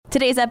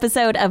Today's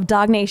episode of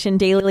Dog Nation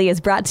Daily is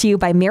brought to you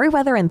by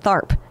Merriweather and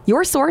Tharp,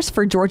 your source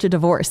for Georgia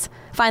divorce.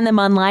 Find them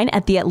online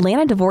at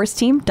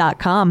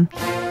theatlantadivorceteam.com.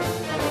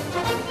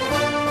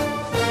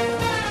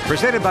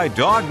 Presented by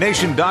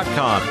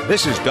DogNation.com.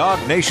 This is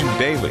Dog Nation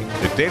Daily,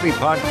 the daily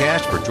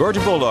podcast for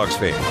Georgia Bulldogs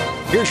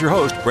fans. Here's your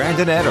host,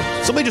 Brandon Adams.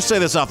 So let me just say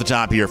this off the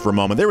top here for a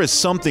moment. There was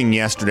something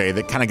yesterday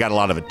that kind of got a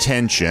lot of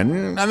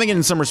attention. I think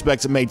in some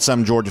respects it made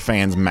some Georgia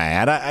fans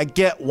mad. I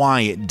get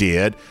why it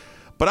did.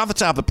 But off the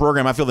top of the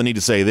program, I feel the need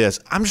to say this.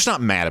 I'm just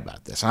not mad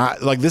about this.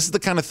 This is the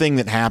kind of thing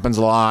that happens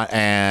a lot,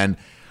 and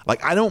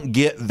I don't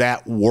get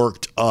that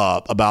worked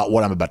up about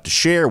what I'm about to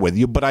share with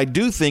you, but I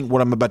do think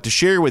what I'm about to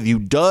share with you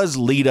does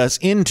lead us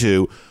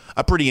into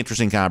a pretty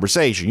interesting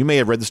conversation. You may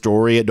have read the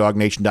story at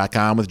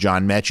DogNation.com with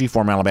John Metchie,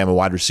 former Alabama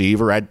wide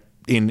receiver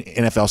in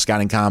NFL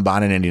Scouting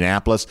Combine in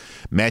Indianapolis.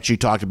 Metchie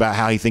talked about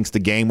how he thinks the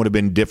game would have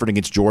been different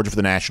against Georgia for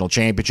the national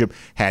championship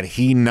had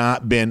he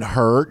not been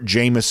hurt.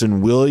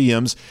 Jameson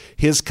Williams,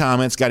 his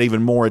comments got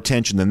even more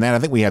attention than that. I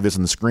think we have this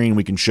on the screen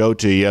we can show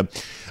to you.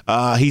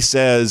 He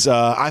says,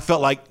 I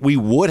felt like we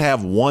would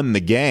have won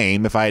the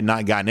game if I had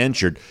not gotten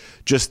injured.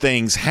 Just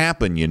things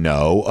happen, you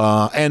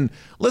know. And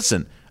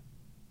listen,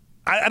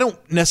 I don't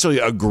necessarily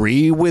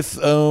agree with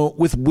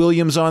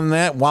Williams on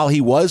that. While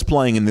he was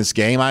playing in this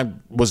game, I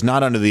was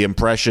not under the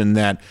impression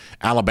that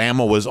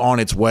Alabama was on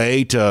its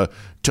way to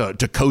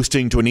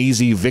coasting to an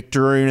easy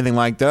victory or anything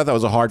like that. That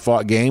was a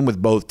hard-fought game with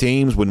both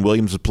teams when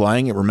Williams was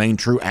playing. It remained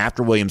true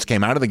after Williams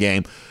came out of the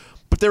game.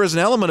 But there is an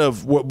element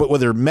of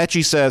whether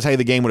Metchie says, hey,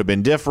 the game would have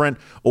been different,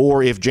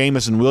 or if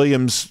Jameson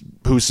Williams,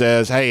 who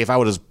says, hey, if I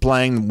was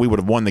playing, we would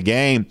have won the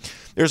game.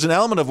 There's an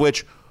element of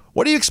which,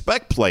 what do you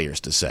expect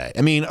players to say?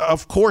 I mean,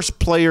 of course,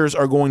 players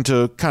are going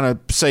to kind of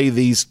say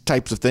these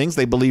types of things.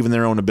 They believe in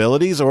their own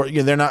abilities, or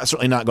they're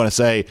certainly not going to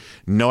say,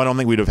 no, I don't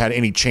think we'd have had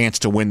any chance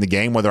to win the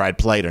game, whether I'd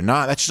played or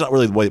not. That's just not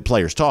really the way that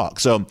players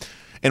talk. So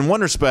in one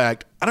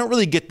respect, I don't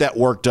really get that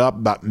worked up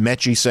about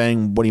Metchie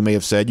saying what he may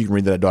have said. You can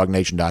read that at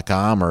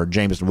DogNation.com, or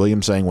Jameson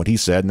Williams saying what he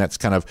said, and that's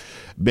kind of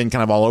been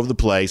all over the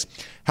place.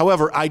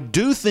 However, I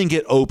do think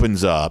it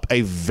opens up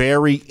a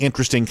very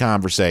interesting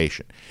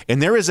conversation.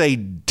 And there is a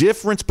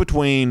difference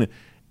between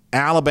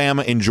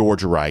Alabama and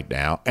Georgia right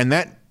now, and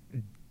that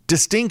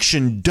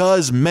distinction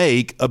does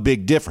make a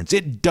big difference.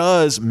 It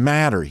does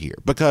matter here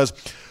because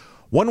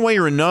one way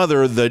or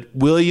another, the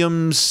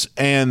Williams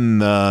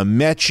and the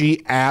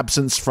Metchie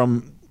absence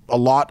from a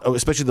lot,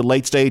 especially the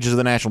late stages of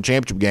the national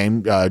championship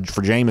game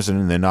for Jameson,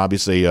 and then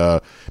obviously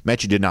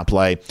Metchie did not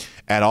play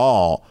at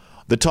all.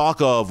 The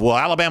talk of, well,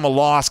 Alabama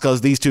lost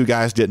because these two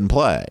guys didn't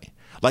play.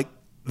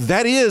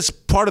 That is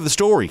part of the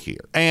story here.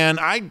 And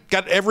I'm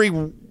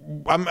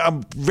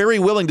very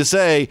willing to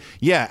say,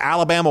 yeah,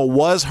 Alabama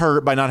was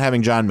hurt by not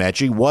having John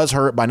Metchie, was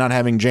hurt by not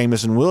having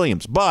Jameson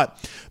Williams. But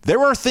there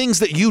are things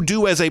that you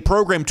do as a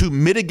program to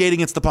mitigate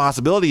against the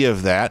possibility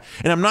of that.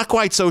 And I'm not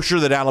quite so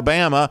sure that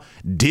Alabama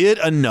did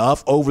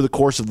enough over the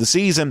course of the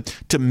season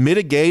to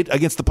mitigate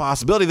against the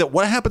possibility that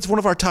what happens if one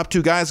of our top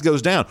two guys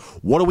goes down?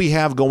 What do we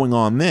have going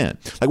on then?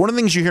 One of the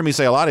things you hear me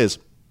say a lot is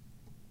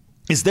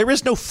there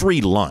is no free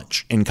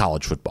lunch in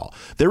college football.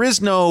 There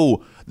is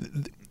no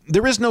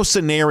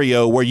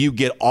scenario where you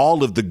get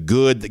all of the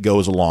good that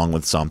goes along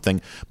with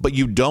something, but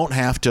you don't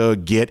have to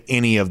get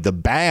any of the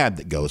bad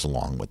that goes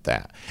along with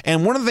that.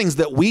 And one of the things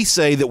that we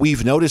say that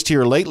we've noticed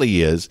here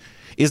lately is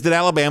that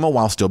Alabama,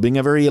 while still being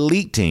a very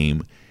elite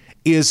team,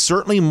 is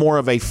certainly more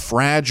of a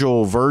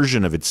fragile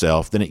version of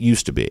itself than it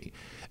used to be.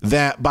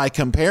 That by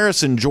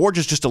comparison,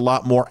 Georgia's just a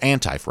lot more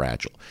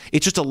anti-fragile.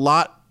 It's just a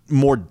lot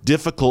more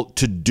difficult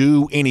to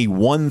do any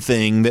one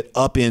thing that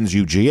upends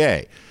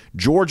UGA.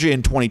 Georgia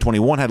in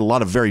 2021 had a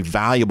lot of very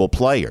valuable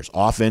players,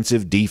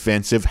 offensive,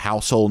 defensive,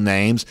 household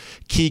names,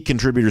 key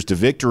contributors to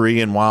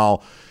victory. And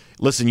while,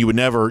 listen, you would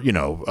never, you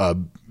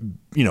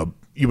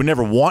would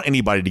never want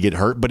anybody to get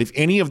hurt. But if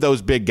any of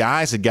those big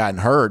guys had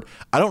gotten hurt,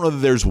 I don't know that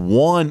there's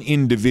one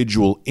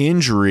individual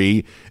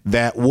injury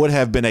that would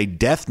have been a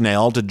death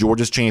knell to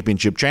Georgia's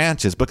championship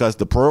chances, because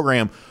the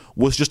program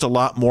was just a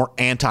lot more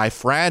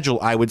anti-fragile,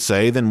 I would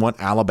say, than what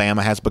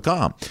Alabama has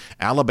become.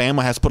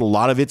 Alabama has put a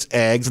lot of its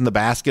eggs in the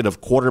basket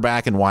of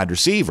quarterback and wide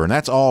receiver, and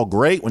that's all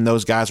great when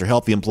those guys are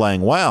healthy and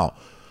playing well.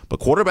 But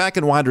quarterback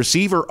and wide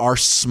receiver are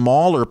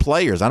smaller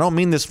players. I don't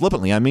mean this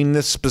flippantly. I mean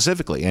this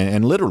specifically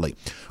and literally.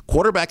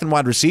 Quarterback and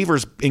wide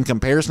receivers, in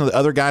comparison to the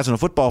other guys on a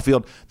football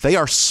field, they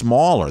are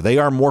smaller. They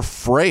are more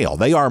frail.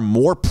 They are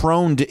more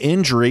prone to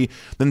injury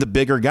than the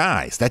bigger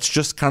guys. That's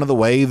just kind of the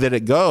way that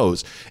it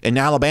goes. And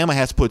Alabama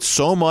has put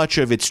so much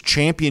of its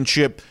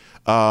championship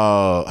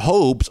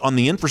hopes on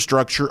the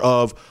infrastructure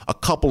of a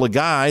couple of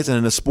guys, and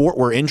in a sport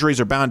where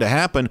injuries are bound to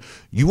happen,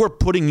 you are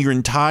putting your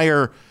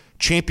entire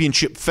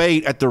championship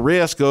fate at the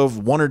risk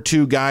of one or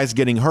two guys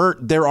getting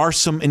hurt, there are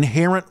some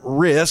inherent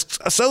risks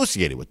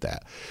associated with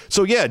that.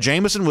 So, yeah,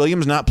 Jameson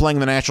Williams not playing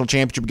the national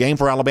championship game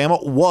for Alabama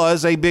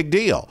was a big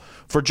deal.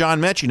 For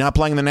John Mechie, not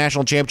playing the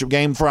national championship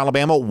game for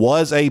Alabama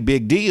was a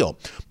big deal.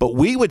 But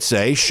we would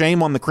say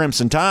shame on the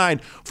Crimson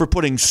Tide for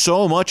putting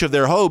so much of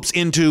their hopes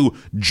into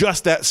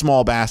just that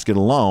small basket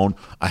alone,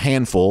 a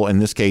handful, in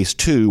this case,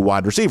 2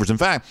 wide receivers. In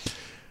fact,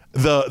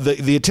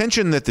 the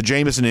attention that the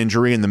Jameson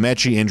injury and the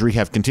Mechie injury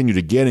have continued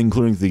to get,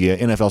 including the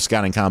NFL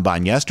Scouting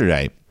Combine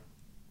yesterday,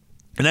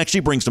 and actually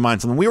brings to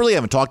mind something we really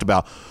haven't talked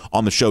about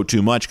on the show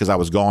too much because I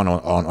was gone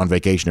on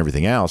vacation and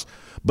everything else.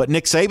 But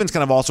Nick Saban's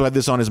kind of also had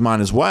this on his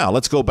mind as well.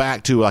 Let's go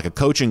back to like a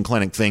coaching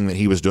clinic thing that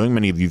he was doing.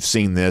 Many of you have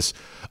seen this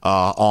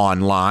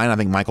online. I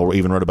think Michael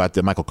even wrote about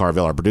that. Michael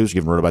Carvell, our producer,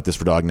 even wrote about this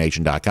for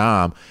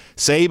DogNation.com.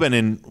 Saban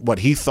and what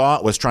he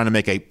thought was trying to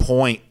make a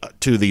point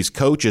to these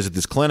coaches at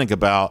this clinic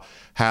about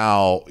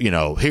how,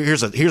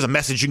 here's a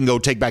message you can go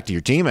take back to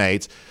your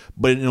teammates.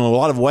 But in a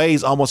lot of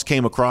ways almost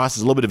came across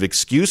as a little bit of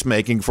excuse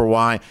making for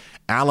why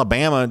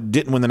Alabama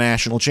didn't win the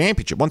national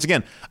championship. Once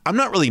again, I'm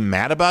not really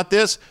mad about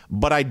this,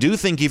 but I do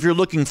think if you're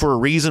looking for a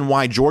reason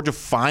why Georgia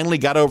finally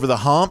got over the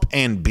hump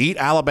and beat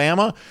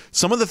Alabama,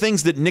 some of the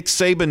things that Nick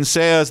Saban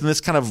says in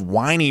this kind of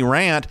whiny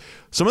rant,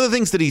 some of the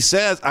things that he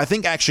says, I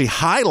think actually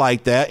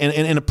highlight that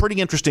in a pretty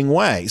interesting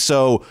way.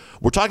 So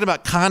we're talking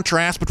about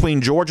contrast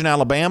between Georgia and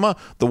Alabama.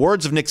 The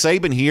words of Nick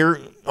Saban here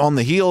on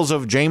the heels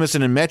of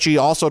Jameson and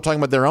Mechie also talking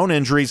about their own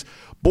injuries.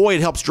 Boy,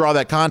 it helps draw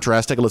that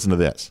contrast. Take a listen to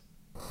this.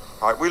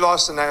 All right, we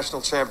lost the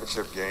national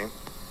championship game,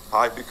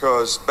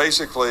 because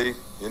basically,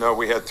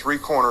 we had 3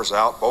 corners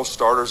out, both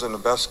starters and the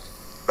best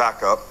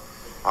backup.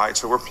 All right,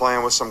 so we're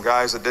playing with some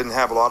guys that didn't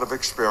have a lot of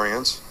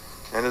experience,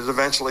 and it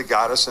eventually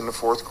got us in the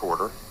fourth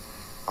quarter.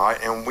 All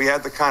right, and we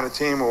had the kind of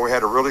team where we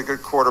had a really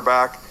good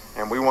quarterback,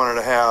 and we wanted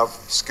to have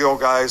skill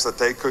guys that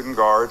they couldn't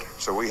guard.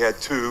 So we had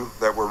 2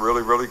 that were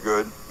really, really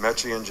good,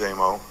 Mechie and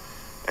Jamo,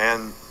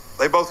 and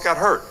they both got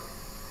hurt.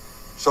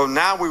 So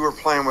now we were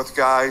playing with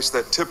guys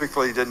that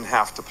typically didn't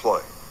have to play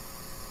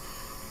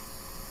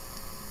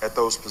at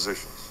those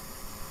positions.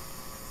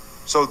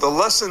 So the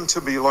lesson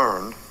to be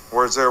learned,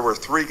 whereas there were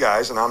 3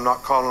 guys, and I'm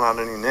not calling out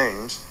any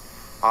names,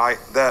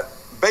 that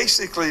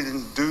basically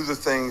didn't do the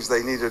things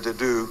they needed to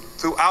do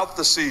throughout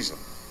the season,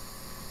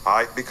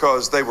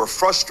 because they were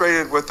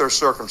frustrated with their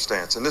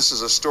circumstance. And this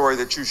is a story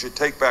that you should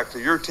take back to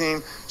your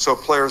team so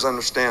players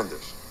understand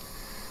this.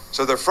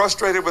 So they're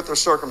frustrated with their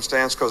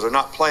circumstance because they're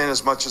not playing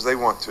as much as they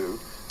want to.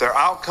 They're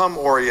outcome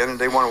oriented.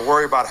 They want to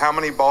worry about how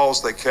many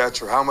balls they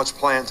catch or how much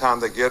playing time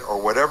they get or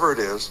whatever it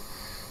is.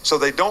 So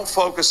they don't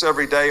focus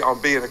every day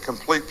on being a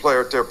complete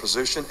player at their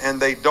position, and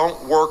they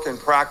don't work and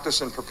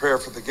practice and prepare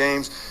for the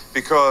games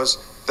because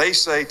they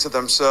say to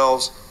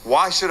themselves,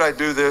 why should I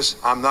do this?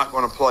 I'm not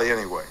going to play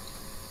anyway.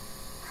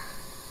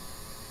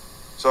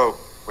 So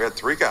we had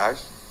 3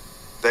 guys.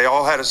 They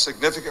all had a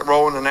significant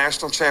role in the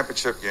national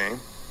championship game,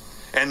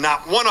 and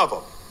not one of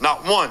them,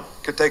 not one,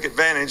 could take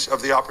advantage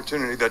of the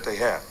opportunity that they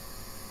had.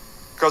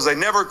 Because they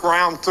never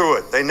ground through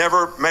it. They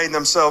never made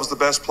themselves the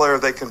best player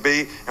they can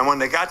be. And when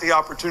they got the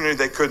opportunity,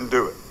 they couldn't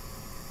do it.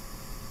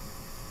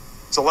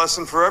 It's a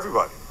lesson for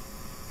everybody.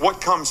 What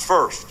comes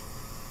first?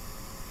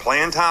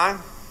 Playing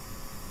time?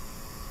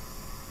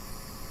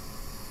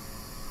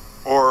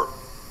 Or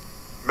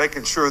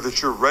making sure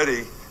that you're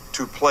ready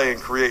to play and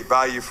create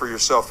value for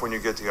yourself when you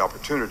get the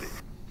opportunity?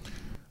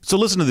 So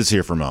listen to this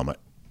here for a moment.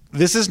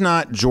 This is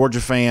not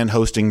Georgia fan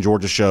hosting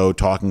Georgia show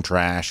talking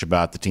trash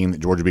about the team that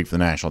Georgia beat for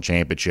the national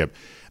championship.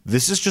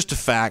 This is just a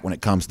fact when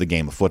it comes to the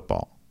game of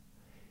football.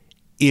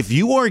 If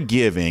you are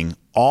giving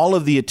all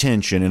of the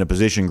attention in a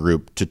position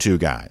group to 2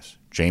 guys,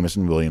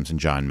 Jameson Williams and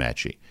John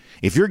Mechie,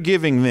 if you're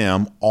giving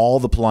them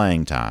all the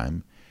playing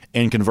time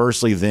and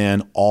conversely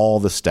then all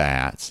the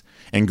stats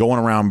and going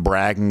around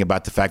bragging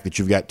about the fact that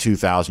you've got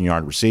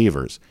 2,000-yard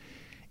receivers,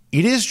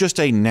 it is just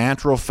a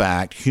natural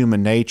fact,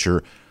 human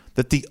nature,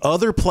 that the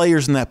other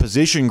players in that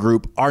position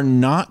group are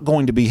not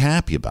going to be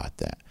happy about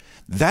that.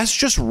 That's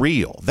just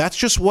real. That's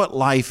just what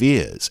life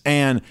is.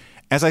 And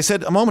as I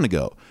said a moment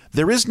ago,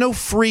 there is no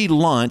free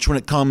lunch when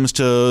it comes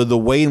to the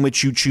way in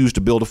which you choose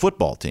to build a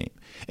football team.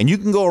 And you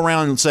can go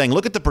around saying,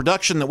 look at the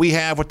production that we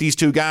have with these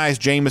 2 guys,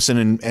 Jameson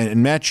and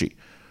Mechie.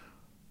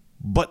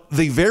 But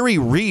the very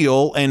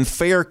real and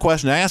fair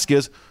question to ask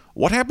is,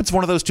 what happens if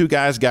one of those 2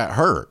 guys got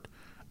hurt?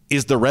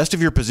 Is the rest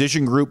of your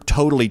position group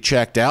totally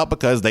checked out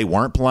because they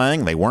weren't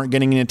playing, they weren't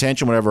getting any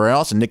attention, whatever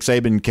else, and Nick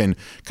Saban can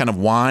kind of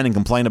whine and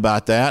complain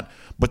about that?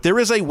 But there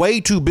is a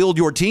way to build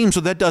your team so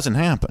that doesn't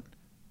happen.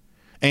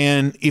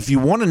 And if you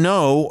want to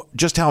know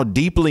just how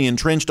deeply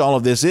entrenched all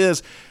of this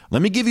is,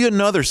 Let me give you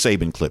another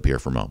Saban clip here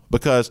for a moment,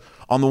 because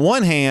on the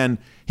one hand,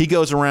 he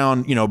goes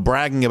around,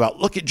 bragging about,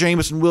 look at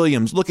Jameson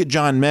Williams, look at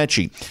John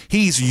Mechie.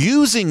 He's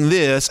using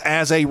this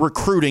as a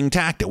recruiting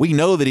tactic. We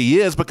know that he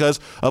is because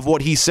of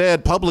what he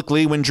said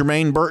publicly when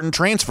Jermaine Burton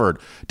transferred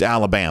to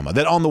Alabama.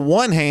 That on the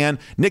one hand,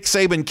 Nick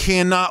Saban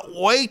cannot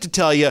wait to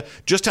tell you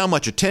just how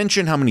much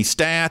attention, how many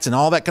stats, and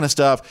all that kind of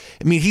stuff.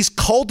 I mean, he's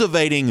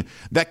cultivating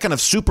that kind of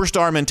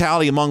superstar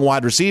mentality among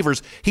wide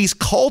receivers. He's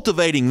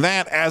cultivating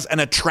that as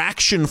an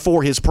attraction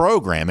for his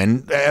program.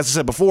 And as I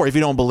said before, if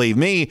you don't believe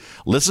me,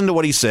 listen to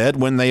what he said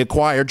when they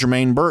acquired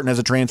Jermaine Burton as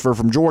a transfer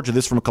from Georgia.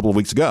 This from a couple of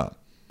weeks ago.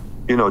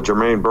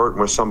 Jermaine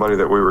Burton was somebody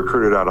that we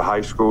recruited out of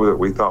high school that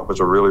we thought was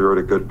a really,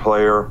 really good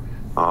player.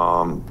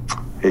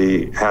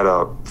 He had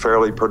a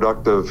fairly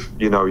productive,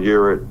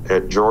 year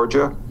at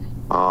Georgia.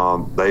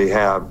 They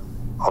have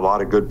a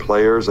lot of good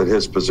players at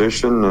his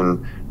position,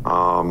 and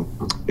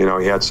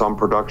he had some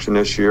production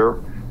this year,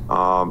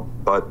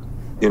 but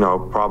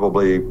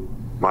probably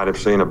might have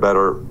seen a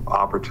better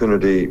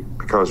opportunity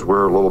because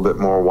we're a little bit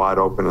more wide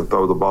open and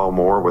throw the ball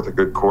more with a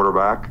good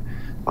quarterback.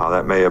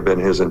 That may have been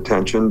his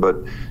intention, but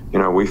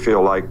we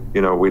feel like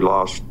we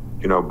lost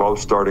both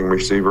starting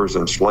receivers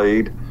and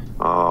Slade,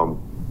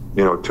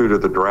 two to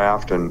the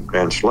draft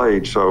and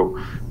Slade. So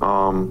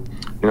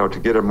to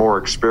get a more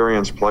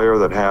experienced player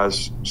that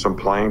has some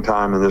playing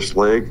time in this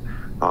league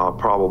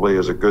probably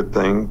is a good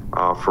thing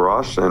for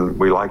us, and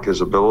we like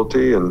his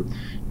ability, and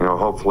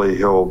hopefully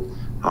he'll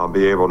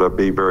be able to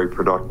be very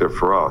productive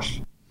for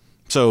us.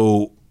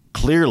 So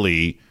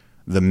clearly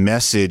the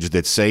message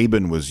that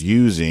Saban was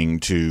using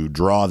to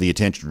draw the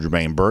attention of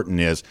Jermaine Burton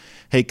is,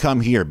 hey,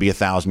 come here, be a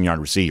 1,000-yard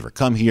receiver.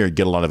 Come here,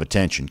 get a lot of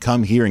attention.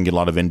 Come here and get a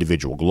lot of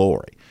individual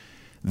glory.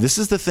 This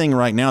is the thing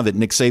right now that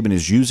Nick Saban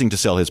is using to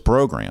sell his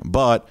program.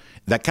 But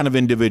that kind of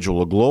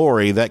individual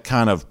glory, that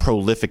kind of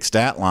prolific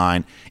stat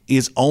line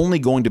is only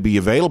going to be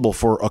available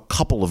for a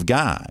couple of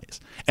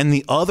guys. And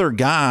the other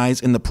guys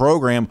in the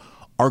program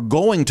are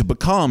going to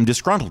become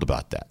disgruntled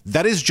about that.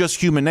 That is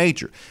just human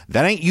nature.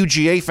 That ain't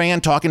UGA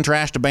fan talking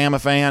trash to Bama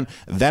fan.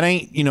 That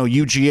ain't,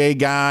 UGA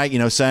guy,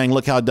 saying,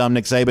 look how dumb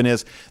Nick Saban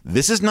is.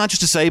 This is not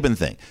just a Saban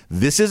thing.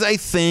 This is a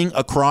thing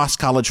across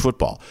college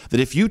football,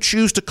 that if you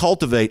choose to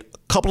cultivate a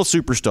couple of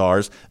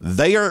superstars,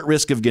 they are at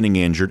risk of getting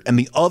injured, and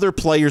the other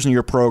players in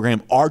your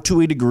program are,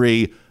 to a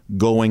degree,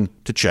 going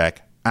to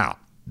check out.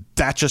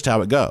 That's just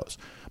how it goes.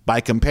 By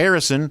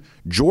comparison,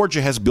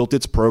 Georgia has built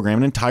its program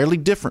an entirely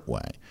different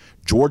way.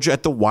 Georgia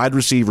at the wide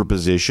receiver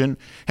position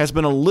has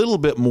been a little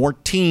bit more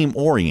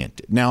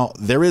team-oriented. Now,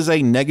 there is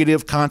a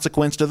negative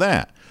consequence to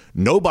that.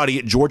 Nobody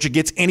at Georgia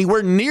gets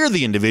anywhere near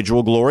the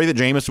individual glory that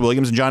Jameson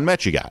Williams and John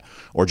Mechie got,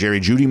 or Jerry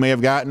Jeudy may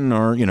have gotten,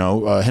 or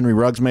Henry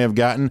Ruggs may have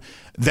gotten.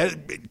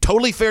 That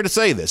totally fair to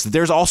say this.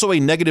 There's also a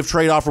negative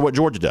trade-off for what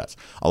Georgia does.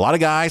 A lot of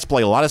guys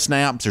play a lot of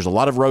snaps. There's a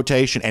lot of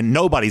rotation, and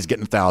nobody's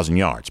getting 1,000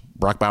 yards.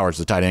 Brock Bowers,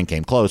 the tight end,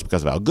 came close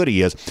because of how good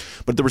he is.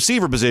 But at the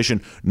receiver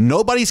position,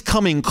 nobody's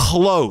coming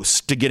close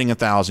to getting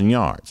 1,000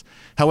 yards.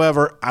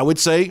 However, I would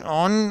say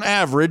on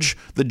average,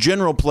 the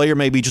general player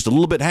may be just a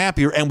little bit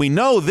happier. And we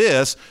know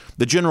this,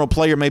 the general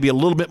player may be a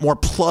little bit more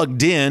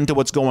plugged in to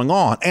what's going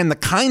on. And the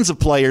kinds of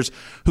players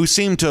who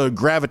seem to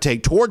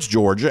gravitate towards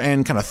Georgia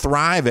and kind of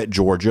thrive at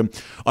Georgia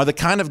are the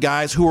kind of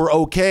guys who are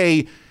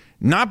okay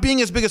not being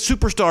as big a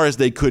superstar as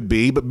they could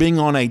be, but being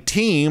on a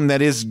team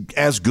that is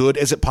as good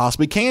as it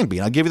possibly can be.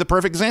 And I'll give you the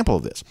perfect example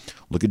of this.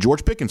 Look at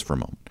George Pickens for a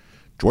moment.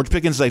 George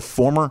Pickens is a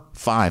former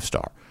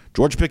 5-star.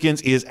 George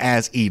Pickens is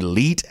as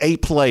elite a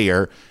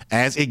player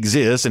as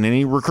exists in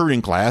any recruiting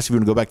class. If you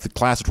want to go back to the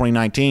class of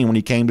 2019 when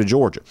he came to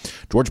Georgia.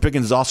 George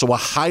Pickens is also a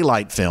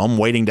highlight film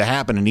waiting to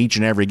happen in each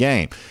and every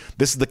game.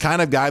 This is the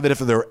kind of guy that if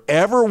there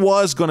ever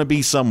was going to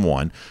be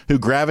someone who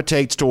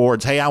gravitates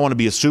towards, hey, I want to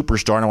be a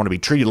superstar and I want to be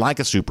treated like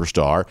a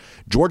superstar,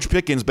 George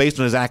Pickens, based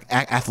on his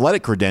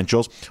athletic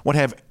credentials, would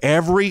have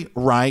every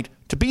right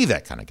to be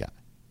that kind of guy.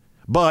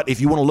 But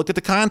if you want to look at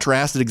the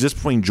contrast that exists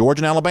between Georgia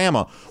and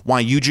Alabama,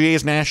 why UGA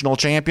is national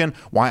champion,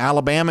 why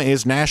Alabama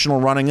is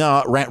national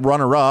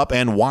runner-up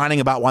and whining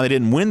about why they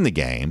didn't win the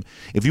game,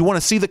 if you want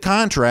to see the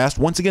contrast,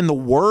 once again, the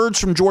words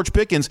from George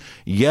Pickens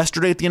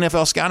yesterday at the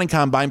NFL Scouting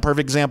Combine,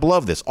 perfect example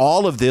of this.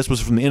 All of this was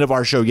from the end of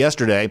our show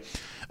yesterday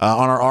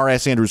on our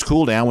R.S. Andrews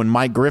Cool Down when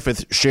Mike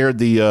Griffith shared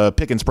the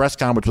Pickens press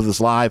conference with us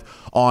live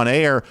on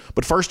air.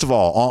 But first of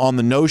all, on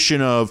the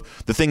notion of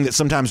the thing that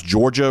sometimes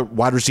Georgia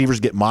wide receivers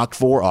get mocked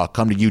for,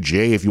 come to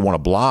UGA if you want to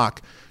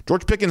block.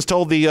 George Pickens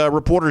told the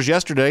reporters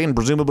yesterday, and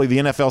presumably the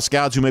NFL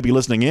scouts who may be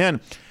listening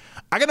in,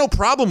 I got no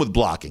problem with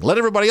blocking. Let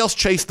everybody else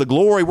chase the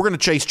glory. We're going to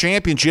chase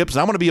championships,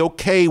 and I'm going to be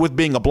okay with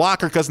being a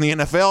blocker because in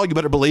the NFL, you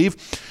better believe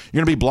you're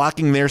going to be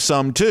blocking there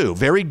some too.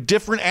 Very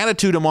different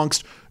attitude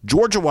amongst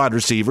Georgia wide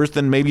receivers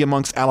than maybe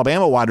amongst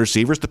Alabama wide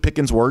receivers. The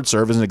Pickens words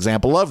serve as an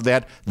example of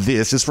that.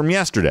 This is from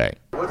yesterday.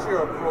 What's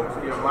your approach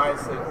to your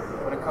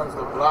mindset when it comes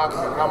to blocking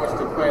and how much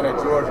they're playing at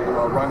Georgia,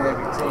 a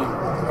run-heavy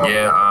team?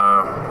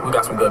 Yeah, we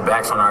got some good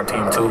backs on our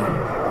team too.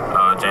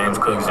 James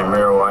Cook,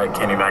 Zamir White,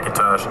 Kenny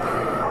McIntosh.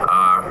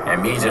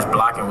 And me just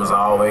blocking was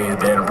always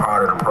been a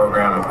part of the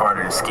program and part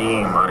of the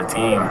scheme of the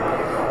team.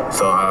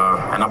 So,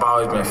 and I've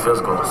always been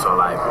physical. So,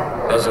 like,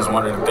 that's just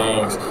one of the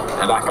things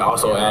that I can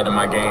also add to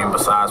my game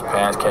besides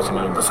pass catching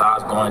and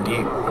besides going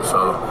deep.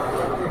 So,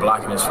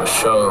 blocking is for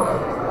sure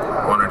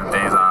one of the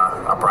things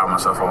I pride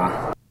myself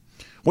on.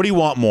 What do you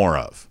want more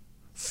of?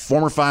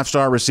 Former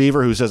 5-star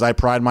receiver who says, I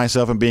pride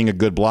myself in being a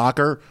good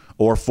blocker,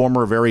 or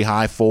former very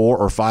high 4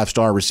 or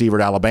 5-star receiver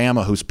at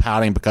Alabama who's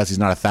pouting because he's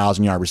not a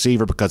 1,000-yard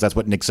receiver because that's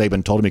what Nick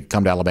Saban told him he could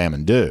come to Alabama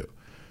and do?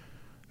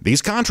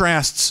 These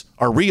contrasts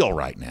are real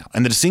right now,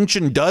 and the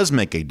distinction does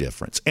make a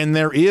difference. And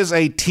there is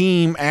a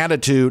team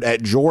attitude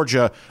at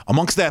Georgia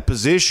amongst that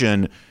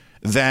position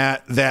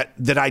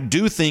that I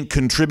do think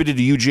contributed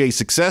to UGA's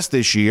success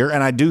this year,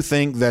 and I do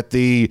think that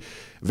the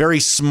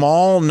very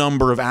small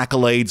number of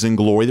accolades and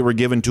glory that were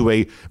given to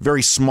a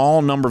very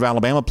small number of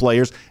Alabama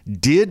players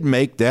did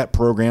make that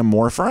program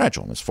more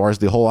fragile. As far as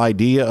the whole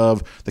idea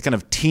of the kind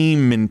of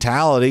team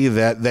mentality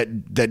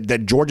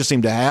that Georgia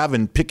seemed to have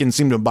and Pickens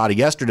seemed to embody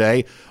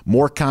yesterday,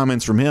 more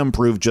comments from him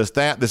prove just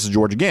that. This is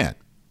George again.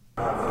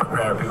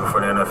 Prepare people for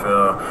the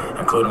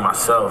NFL, including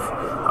myself.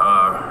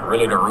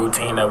 Really the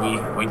routine that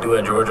we do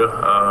at Georgia,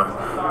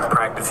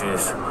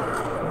 practices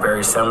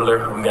very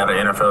similar. We got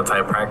an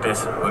NFL-type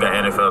practice. We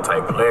got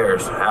NFL-type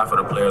players. Half of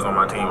the players on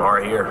my team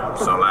are here.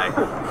 So, like,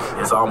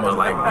 it's almost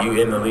like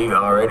you in the league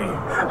already.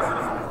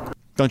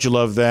 Don't you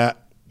love that?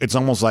 It's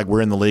almost like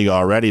we're in the league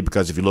already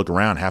because if you look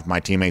around, half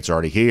my teammates are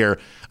already here.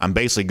 I'm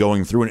basically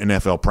going through an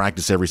NFL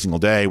practice every single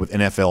day with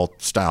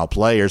NFL-style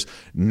players.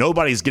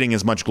 Nobody's getting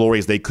as much glory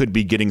as they could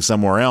be getting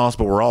somewhere else,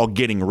 but we're all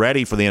getting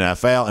ready for the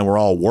NFL, and we're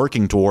all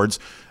working towards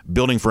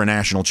building for a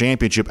national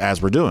championship as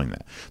we're doing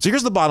that. So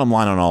here's the bottom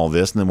line on all of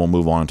this, and then we'll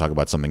move on and talk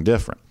about something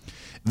different.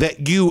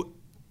 That you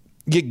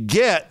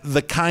get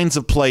the kinds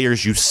of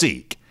players you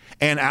seek.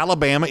 And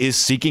Alabama is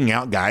seeking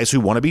out guys who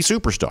want to be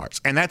superstars.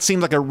 And that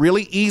seems like a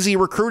really easy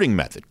recruiting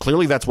method.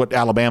 Clearly, that's what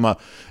Alabama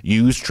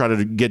used to try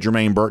to get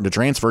Jermaine Burton to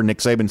transfer. Nick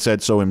Saban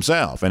said so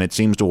himself. And it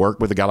seems to work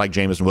with a guy like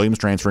Jameson Williams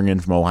transferring in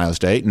from Ohio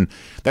State. And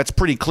that's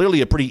pretty clearly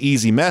a pretty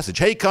easy message.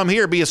 Hey, come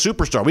here, be a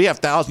superstar. We have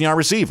 1,000-yard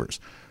receivers.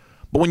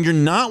 But when you're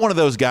not one of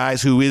those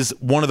guys who is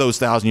one of those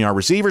 1,000-yard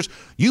receivers,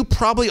 you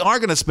probably are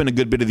going to spend a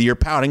good bit of the year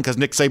pouting because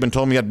Nick Saban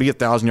told me I'd be a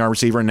 1,000-yard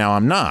receiver, and now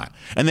I'm not.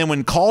 And then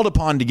when called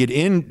upon to get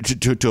in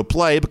to a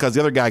play because the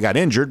other guy got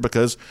injured,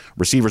 because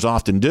receivers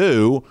often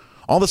do,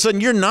 all of a sudden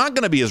you're not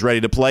going to be as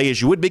ready to play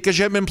as you would because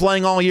you haven't been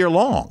playing all year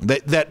long.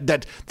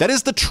 That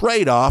is the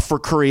trade-off for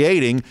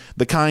creating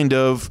the kind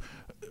of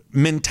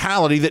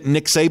mentality that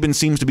Nick Saban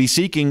seems to be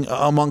seeking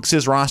amongst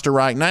his roster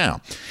right now.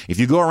 If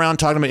you go around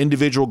talking about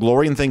individual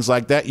glory and things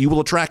like that, you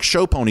will attract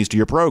show ponies to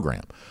your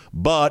program.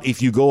 But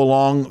if you go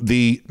along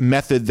the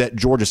method that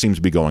Georgia seems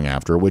to be going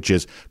after, which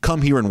is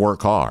come here and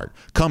work hard,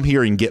 come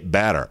here and get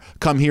better,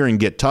 come here and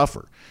get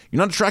tougher, you're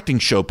not attracting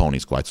show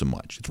ponies quite so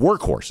much. It's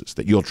workhorses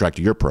that you'll attract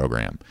to your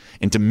program.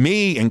 And to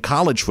me, in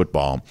college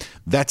football,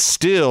 that's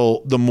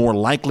still the more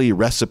likely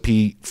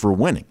recipe for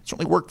winning. It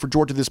certainly worked for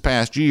Georgia this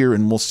past year,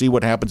 and we'll see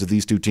what happens if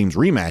these two teams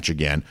rematch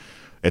again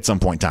at some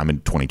point in time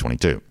in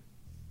 2022.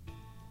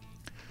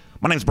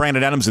 My name's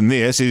Brandon Adams, and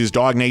this is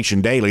Dog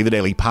Nation Daily, the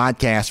daily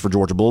podcast for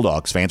Georgia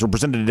Bulldogs fans. We're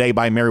presented today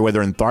by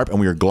Merriweather and Tharp, and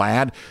we are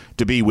glad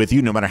to be with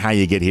you no matter how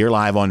you get here,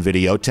 live on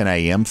video, 10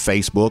 a.m.,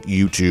 Facebook,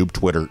 YouTube,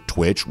 Twitter,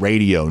 Twitch,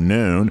 Radio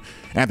Noon,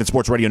 Athens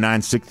Sports Radio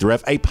 960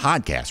 F, a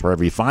podcast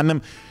wherever you find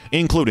them,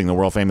 including the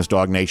world-famous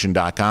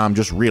DogNation.com.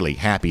 Just really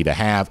happy to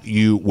have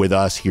you with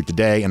us here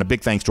today, and a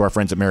big thanks to our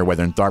friends at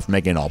Merriweather and Tharp for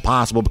making it all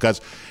possible,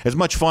 because as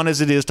much fun as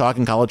it is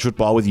talking college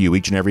football with you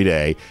each and every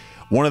day,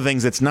 one of the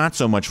things that's not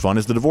so much fun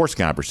is the divorce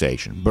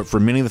conversation. But for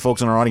many of the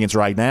folks in our audience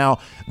right now,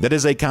 that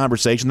is a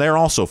conversation they're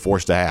also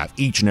forced to have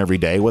each and every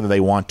day, whether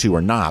they want to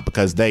or not,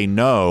 because they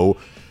know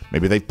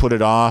maybe they've put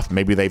it off,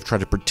 maybe they've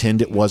tried to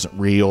pretend it wasn't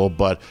real,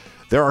 but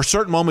there are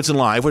certain moments in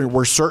life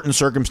where certain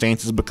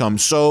circumstances become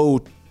so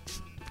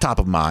top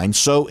of mind,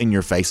 so in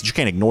your face that you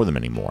can't ignore them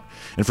anymore.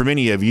 And for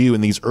many of you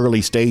in these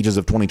early stages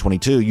of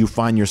 2022, you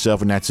find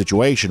yourself in that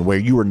situation where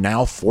you are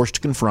now forced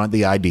to confront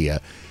the idea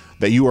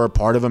that you are a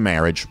part of a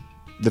marriage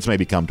that's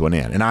maybe come to an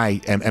end. And I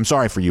am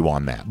sorry for you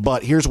on that.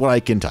 But here's what I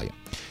can tell you,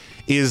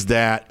 is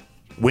that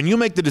when you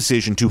make the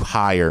decision to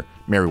hire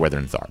Merriweather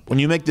and Tharp, when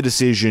you make the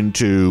decision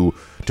to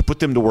put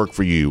them to work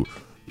for you,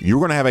 you're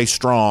going to have a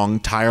strong,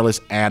 tireless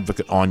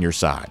advocate on your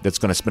side that's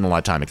going to spend a lot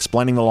of time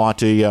explaining the law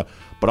to you,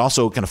 but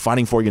also kind of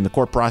fighting for you in the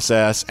court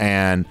process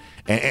and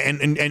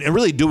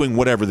really doing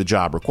whatever the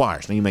job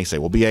requires. Now, you may say,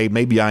 well, BA,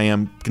 maybe I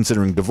am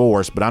considering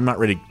divorce, but I'm not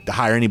ready to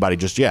hire anybody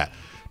just yet.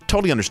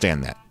 Totally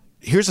understand that.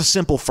 Here's a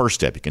simple first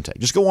step you can take.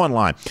 Just go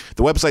online.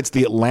 The website's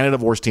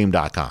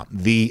theatlantadivorceteam.com,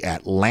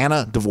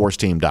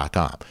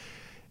 theatlantadivorceteam.com.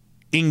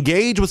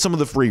 Engage with some of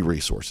the free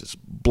resources,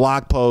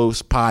 blog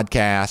posts,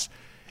 podcasts.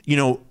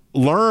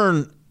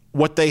 Learn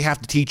what they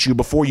have to teach you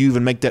before you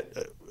even make that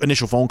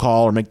initial phone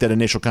call or make that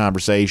initial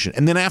conversation.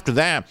 And then after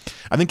that,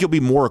 I think you'll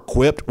be more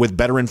equipped with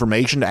better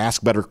information to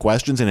ask better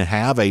questions and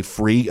have a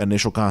free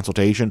initial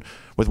consultation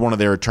with one of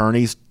their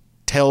attorneys.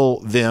 Tell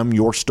them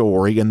your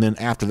story, and then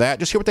after that,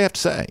 just hear what they have to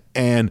say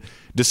and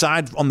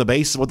decide on the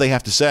basis of what they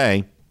have to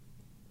say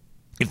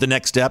if the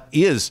next step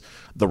is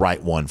the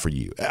right one for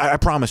you. I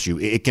promise you,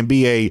 it can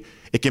be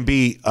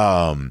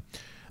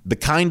the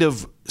kind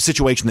of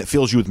situation that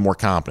fills you with more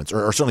confidence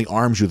or certainly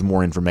arms you with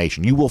more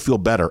information. You will feel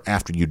better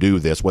after you do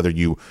this, whether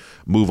you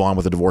move on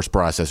with the divorce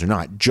process or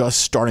not.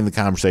 Just starting the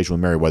conversation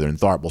with Merriweather and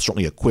Tharp will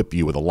certainly equip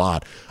you with a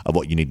lot of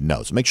what you need to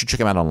know. So make sure you check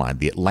them out online,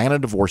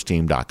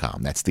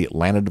 theatlantadivorceteam.com. That's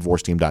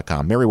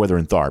theatlantadivorceteam.com. Merriweather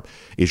and Tharp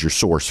is your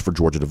source for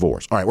Georgia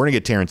divorce. All right, we're going to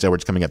get Terrence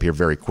Edwards coming up here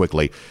very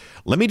quickly.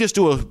 Let me just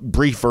do a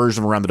brief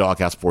version of Around the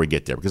Doghouse before we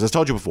get there, because as I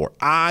told you before,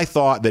 I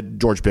thought that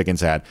George Pickens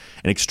had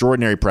an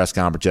extraordinary press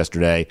conference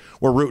yesterday.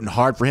 We're rooting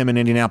hard for him in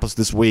Indianapolis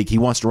this week. He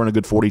wants to run a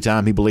good 40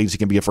 time. He believes he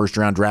can be a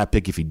first-round draft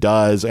pick if he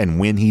does and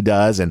when he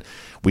does, and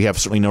we have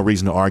certainly no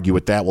reason to argue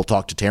with that. We'll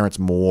talk to Terrence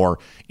more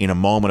in a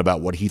moment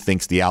about what he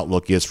thinks the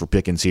outlook is for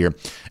Pickens here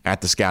at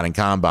the Scouting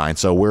Combine.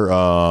 So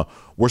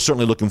we're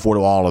certainly looking forward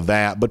to all of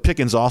that. But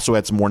Pickens also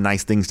had some more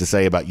nice things to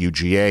say about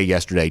UGA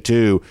yesterday,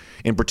 too.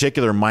 In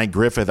particular, Mike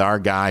Griffith, our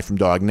guy from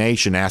Dog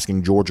Nation,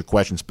 asking George a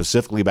question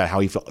specifically about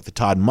how he felt the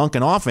Todd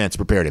Monken offense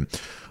prepared him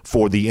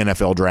for the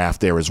NFL draft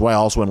there as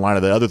well. So in light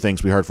of the other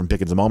things we heard from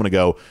Pickens a moment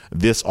ago,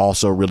 this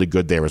also really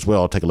good there as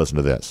well. Take a listen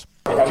to this.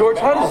 George,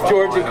 how does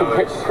Georgia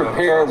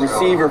prepare a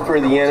receiver for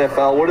the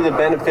NFL? What are the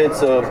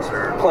benefits of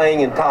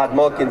playing in Todd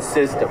Monken's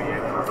system?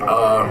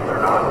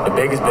 The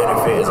biggest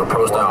benefit is a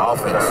pro-style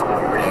offense.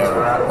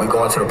 And we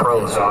go into the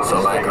pros.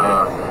 So,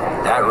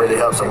 that really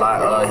helps a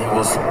lot. He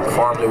was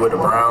formerly with the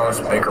Browns,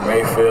 Baker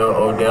Mayfield,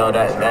 Odell,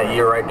 that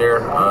year right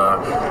there.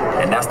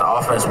 And that's the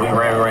offense we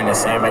ran. We ran the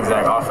same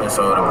exact offense.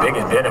 So the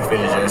biggest benefit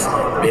is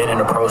just being in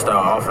the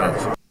pro-style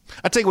offense.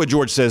 I take what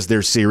George says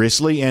there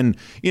seriously, and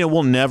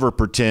we'll never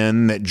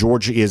pretend that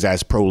Georgia is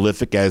as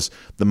prolific as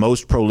the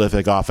most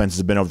prolific offenses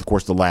have been over the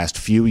course of the last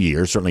few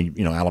years. Certainly,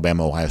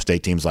 Alabama, Ohio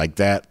State, teams like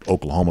that,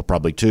 Oklahoma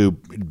probably too,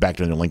 back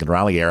to the Lincoln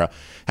Riley era,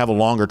 have a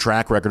longer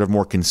track record of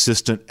more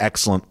consistent,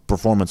 excellent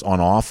performance on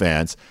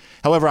offense.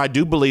 However, I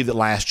do believe that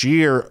last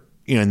year,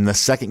 in the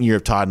second year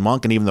of Todd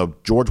Monken, even though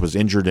George was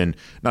injured and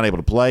not able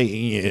to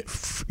play,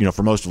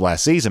 for most of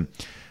last season,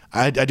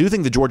 I do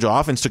think the Georgia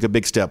offense took a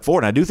big step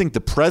forward. And I do think the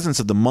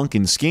presence of the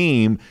Monken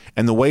scheme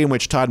and the way in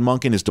which Todd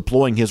Monken is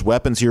deploying his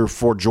weapons here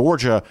for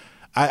Georgia,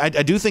 I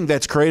do think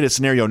that's created a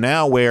scenario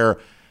now where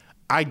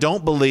I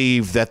don't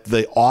believe that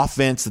the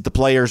offense that the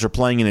players are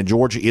playing in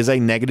Georgia is a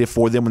negative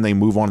for them when they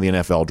move on to the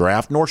NFL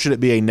draft, nor should it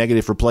be a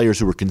negative for players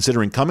who are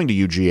considering coming to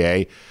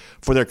UGA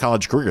for their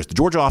college careers. The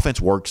Georgia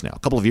offense works now. A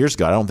couple of years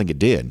ago, I don't think it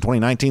did. In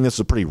 2019, this was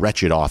a pretty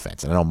wretched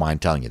offense, and I don't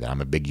mind telling you that.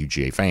 I'm a big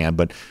UGA fan,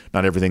 but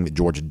not everything that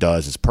Georgia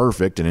does is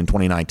perfect, and in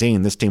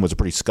 2019, this team was a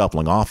pretty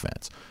scuffling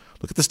offense.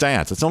 Look at the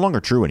stats. It's no longer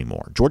true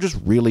anymore. Georgia's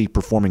really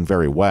performing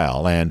very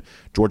well, and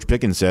George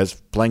Pickens says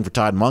playing for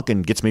Todd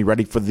Monken gets me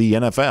ready for the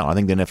NFL. I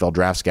think the NFL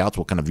draft scouts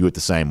will kind of view it the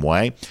same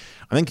way.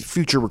 I think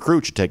future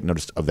recruits should take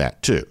notice of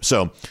that too.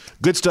 So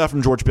good stuff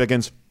from George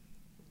Pickens.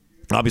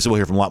 Obviously, we'll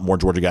hear from a lot more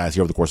Georgia guys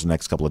here over the course of the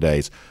next couple of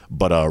days,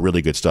 but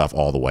really good stuff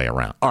all the way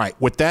around. All right,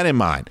 with that in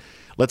mind,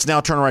 let's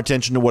now turn our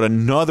attention to what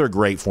another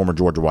great former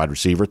Georgia wide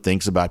receiver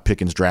thinks about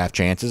Pickens' draft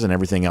chances and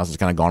everything else that's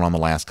kind of gone on the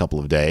last couple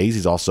of days.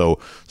 He's also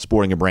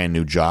sporting a brand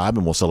new job,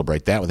 and we'll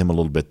celebrate that with him a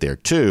little bit there,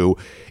 too.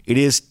 It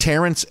is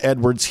Terrence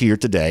Edwards here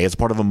today as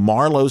part of a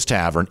Marlowe's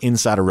Tavern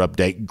Insider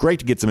Update. Great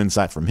to get some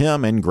insight from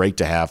him, and great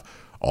to have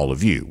all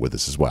of you with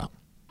us as well.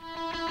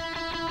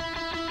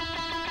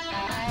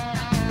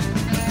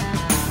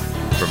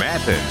 From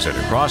Athens and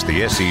across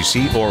the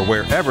SEC or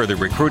wherever the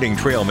recruiting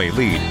trail may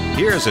lead,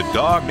 here's a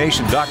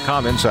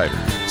DogNation.com insider.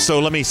 So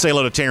let me say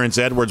hello to Terrence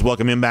Edwards.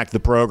 Welcome him back to the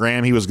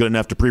program. He was good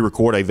enough to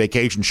pre-record a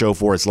vacation show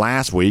for us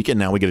last week, and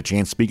now we get a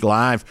chance to speak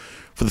live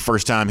for the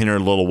first time here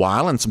in a little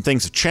while, and some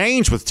things have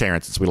changed with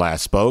Terrence since we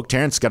last spoke.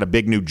 Terrence got a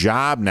big new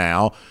job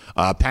now,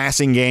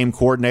 passing game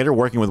coordinator,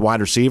 working with wide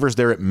receivers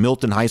there at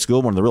Milton High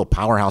School, one of the real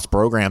powerhouse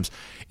programs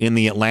in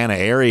the Atlanta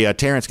area.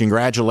 Terrence,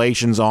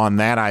 congratulations on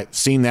that. I've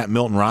seen that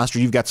Milton roster.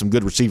 You've got some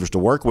good receivers to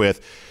work with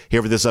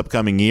here for this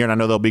upcoming year, and I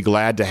know they'll be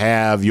glad to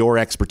have your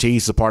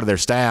expertise as a part of their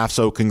staff,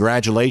 so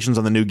congratulations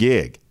on the new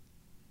gig.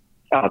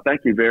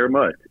 Thank you very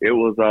much. It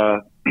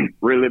was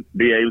really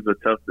was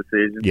a tough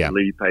decision to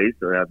leave Pace.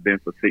 I've been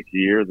for 6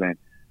 years, and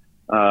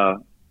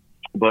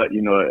but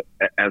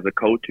as a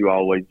coach, you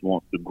always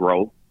want to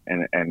grow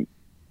and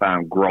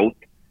find growth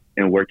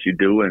in what you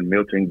do. And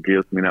Milton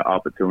gives me the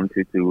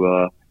opportunity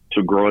to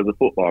grow as a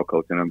football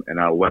coach, and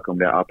I welcome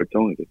that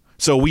opportunity.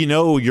 So we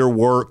know your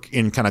work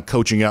in kind of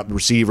coaching up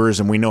receivers,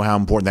 and we know how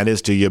important that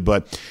is to you,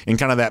 but in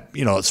kind of that,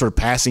 sort of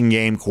passing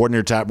game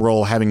coordinator type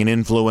role, having an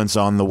influence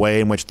on the way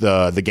in which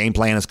the game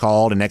plan is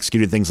called and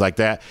executed, things like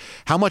that,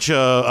 how much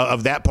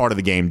of that part of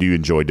the game do you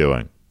enjoy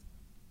doing?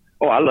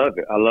 Oh, I love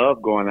it. I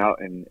love going out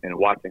and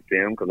watching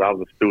film because I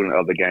was a student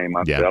of the game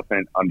myself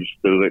and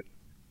understood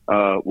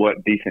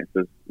what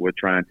defenses were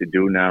trying to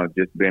do now.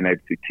 Just being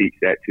able to teach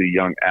that to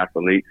young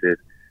athletes is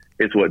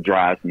what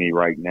drives me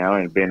right now,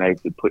 and being able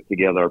to put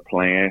together a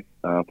plan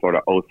for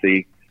the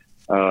OC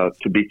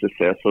to be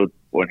successful.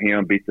 When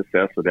him be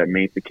successful, that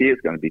means the kid's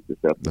going to be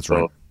successful. That's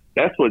right. So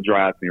that's what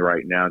drives me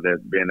right now,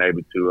 that being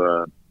able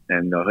to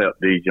help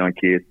these young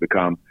kids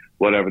become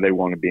whatever they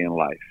want to be in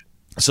life.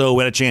 So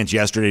we had a chance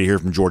yesterday to hear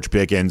from George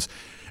Pickens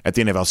at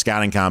the NFL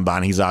Scouting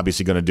Combine. He's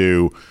obviously going to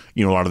do,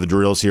 a lot of the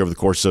drills here over the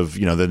course of,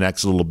 the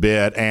next little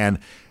bit. And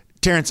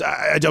Terrence,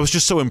 I was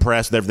just so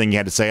impressed with everything you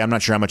had to say. I'm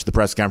not sure how much of the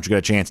press conference you got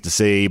a chance to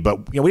see,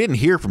 but we didn't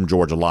hear from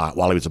George a lot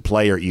while he was a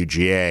player at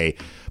UGA.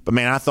 But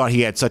man, I thought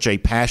he had such a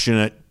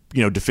passionate,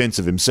 defense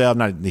of himself.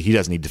 Not he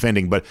doesn't need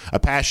defending, but a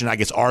passionate, I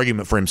guess,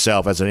 argument for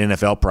himself as an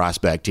NFL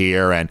prospect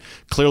here, and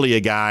clearly a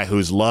guy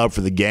whose love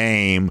for the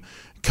game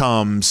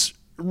comes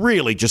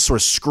really just sort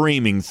of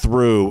screaming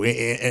through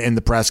in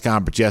the press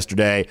conference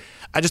yesterday.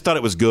 I just thought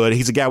it was good.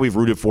 He's a guy we've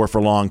rooted for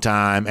a long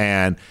time,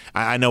 and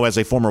I know as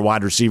a former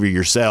wide receiver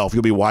yourself,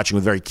 you'll be watching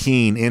with very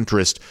keen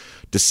interest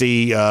to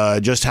see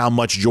just how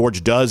much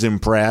George does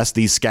impress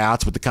these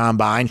scouts with the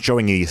combine,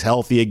 showing he's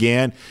healthy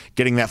again,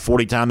 getting that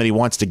 40 time that he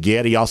wants to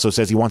get. He also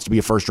says he wants to be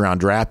a first-round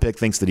draft pick,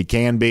 thinks that he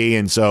can be,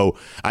 and so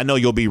I know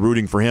you'll be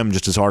rooting for him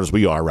just as hard as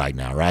we are right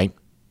now, right?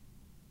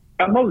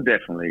 Most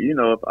definitely.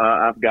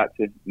 I've got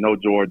to know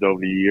George over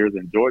the years,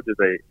 and George is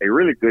a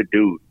really good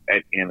dude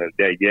at the end of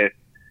the day. Yes,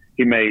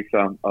 he made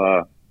some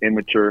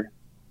immature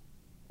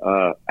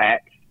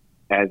acts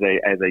as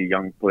a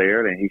young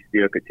player, and he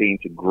still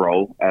continued to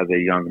grow as a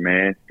young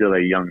man, still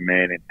a young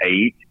man in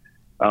age.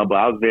 But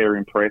I was very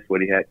impressed with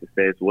what he had to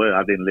say as well.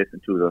 I didn't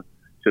listen to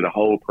the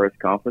whole press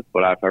conference,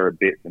 but I've heard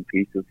bits and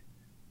pieces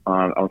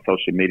on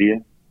social media.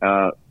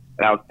 And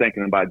I was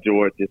thinking about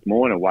George this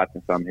morning,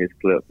 watching some of his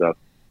clips of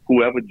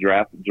whoever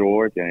drafted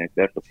George, and if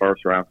that's the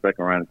first round,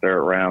 second round,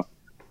 third round,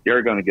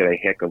 you're going to get a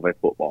heck of a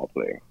football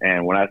player.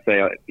 And when I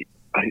say,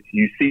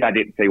 you see, I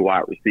didn't say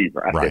wide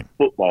receiver. I said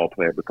football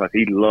player because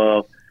he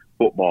loves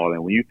football.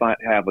 And when you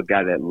have a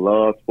guy that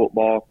loves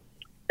football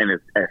and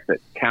is as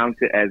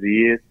talented as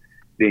he is,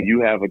 then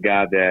you have a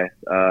guy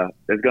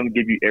that's going to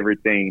give you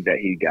everything that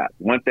he got.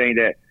 One thing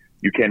that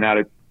you cannot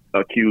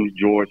accuse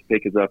George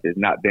Pickens of is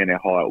not being a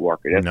hard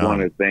worker. That's one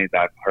of the things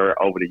I've heard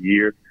over the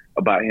years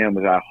about him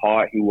is how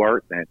hard he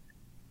works, and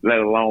let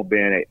alone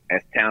being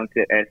as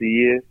talented as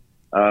he is.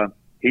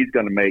 He's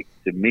going to make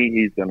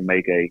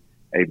a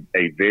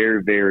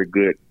very, very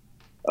good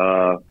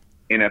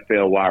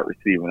NFL wide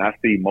receiver. And I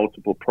see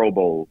multiple Pro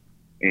Bowls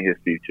in his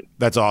future.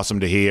 That's awesome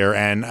to hear.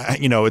 And,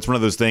 it's one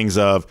of those things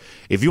of,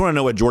 if you want to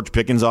know what George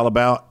Pickens is all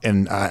about,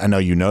 and I know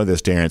you know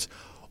this, Terrence,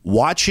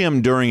 watch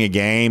him during a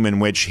game in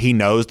which he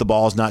knows the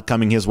ball's not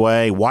coming his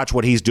way. Watch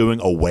what he's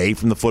doing away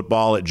from the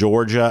football at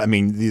Georgia. I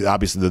mean,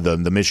 obviously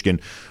the Michigan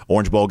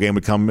Orange Bowl game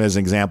would come as an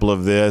example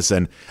of this.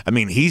 And, I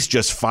mean, he's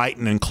just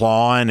fighting and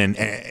clawing. And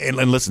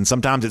listen,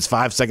 sometimes it's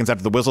 5 seconds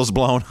after the whistle's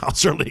blown. I'll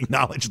certainly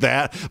acknowledge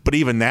that. But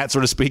even that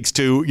sort of speaks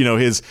to,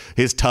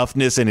 his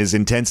toughness and his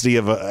intensity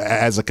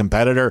as a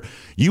competitor.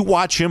 You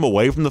watch him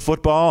away from the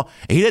football,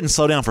 he doesn't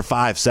slow down for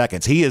 5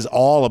 seconds. He is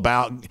all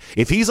about –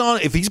 if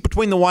he's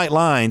between the white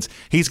lines,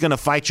 he's going to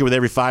fight you with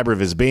every fiber of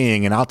his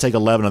being, and I'll take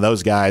 11 of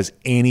those guys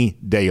any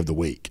day of the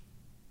week.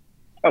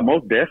 Oh,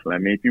 most definitely. I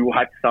mean, if you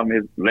watch some of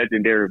his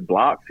legendary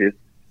blocks, it's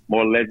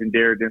more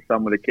legendary than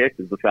some of the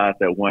catches, besides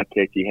that one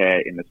catch he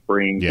had in the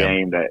spring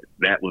game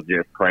that was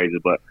just crazy.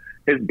 But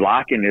his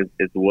blocking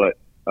is what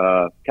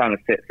kind of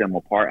sets him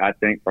apart, I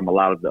think, from a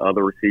lot of the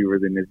other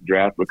receivers in this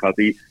draft, because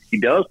he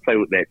does play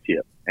with that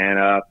chip.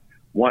 And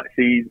once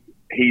he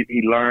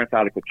learns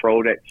how to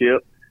control that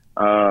chip,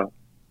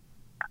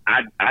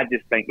 I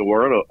just think the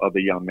world of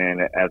the young man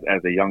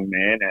as a young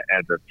man,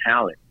 as a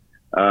talent.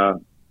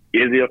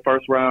 Is he a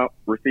first-round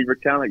receiver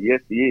talent? Yes,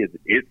 he is.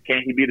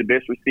 Can he be the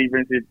best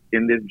receiver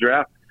in this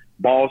draft?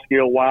 Ball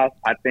skill-wise,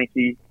 I think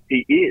he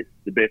is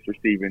the best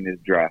receiver in this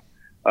draft.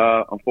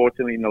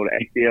 Unfortunately,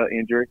 the ACL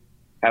injury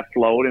has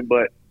slowed him,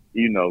 but,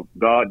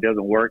 God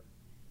doesn't work.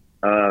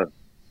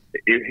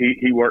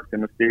 He works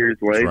in mysterious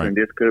ways, and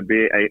this could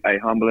be a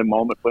humbling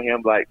moment for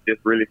him, like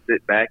just really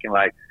sit back and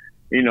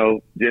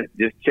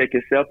just check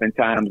yourself in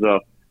times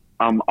of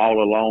I'm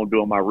all alone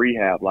doing my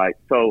rehab.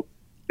 So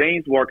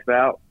things works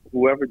out.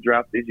 Whoever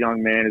drafts this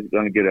young man is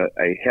going to get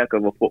a heck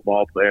of a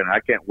football player, and I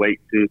can't wait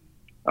to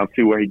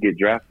see where he gets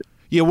drafted.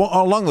 Yeah, well,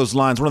 along those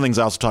lines, one of the things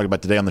I also talked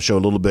about today on the show a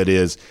little bit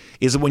is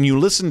that when you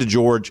listen to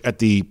George at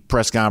the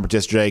press conference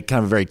yesterday, kind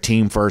of a very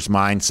team-first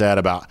mindset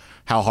about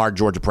how hard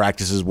Georgia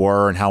practices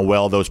were and how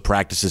well those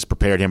practices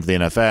prepared him for the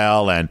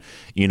NFL, and,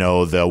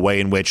 the way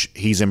in which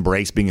he's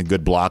embraced being a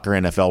good blocker.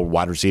 NFL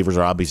wide receivers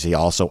are obviously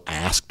also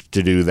asked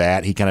to do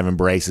that. He kind of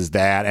embraces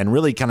that and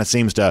really kind of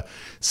seems to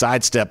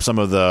sidestep some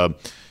of the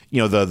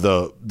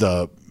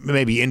the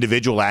maybe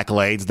individual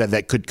accolades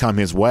that could come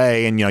his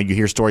way. And, you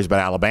hear stories about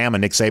Alabama,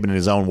 Nick Saban in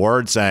his own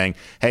words saying,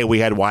 hey, we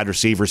had wide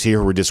receivers here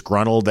who were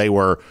disgruntled. They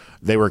were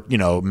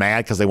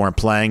mad because they weren't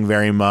playing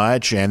very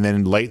much. And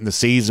then late in the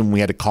season, we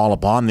had to call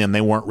upon them.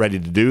 They weren't ready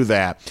to do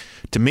that.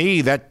 To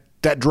me, that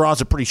draws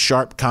a pretty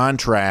sharp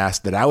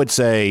contrast that I would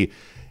say,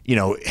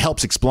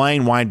 helps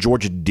explain why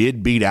Georgia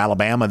did beat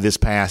Alabama this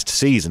past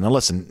season. Now,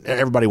 listen,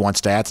 everybody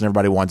wants stats and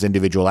everybody wants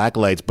individual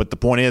accolades, but the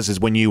point is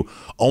when you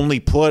only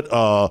put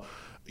a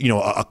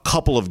a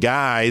couple of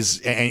guys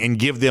and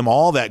give them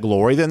all that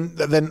glory,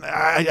 then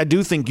I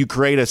do think you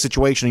create a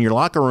situation in your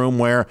locker room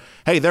where,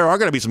 hey, there are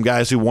going to be some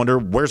guys who wonder,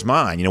 where's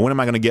mine? When am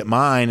I going to get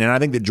mine? And I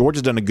think that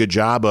Georgia's done a good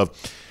job of,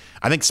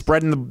 I think,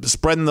 spreading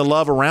the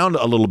love around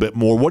a little bit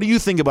more. What do you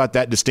think about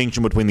that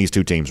distinction between these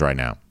two teams right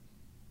now?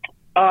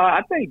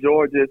 I think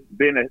Georgia's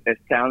been as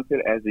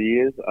talented as he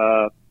is.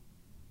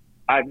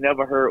 I've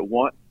never heard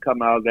once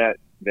come out of that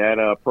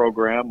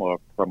program or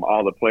from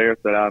all the players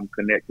that I'm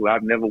connected to.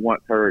 I've never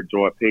once heard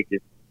George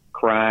Pickens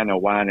crying or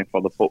whining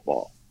for the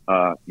football.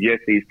 Yes,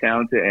 he's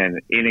talented, and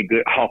any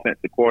good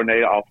offensive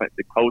coordinator,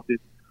 offensive coaches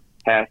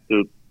has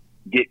to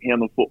get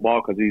him a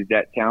football because he's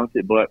that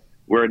talented. But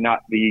we're not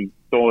the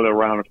throwing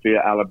around the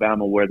field,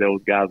 Alabama, where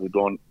those guys are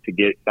going to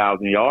get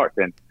 1,000 yards.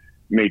 And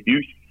I mean, if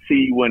you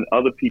see when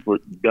other people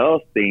does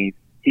things,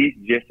 he's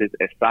just as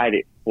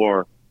excited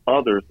for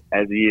others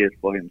as he is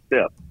for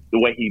himself. The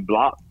way he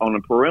blocks on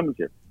the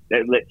perimeter,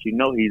 that lets you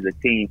know he's a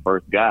team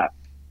first guy.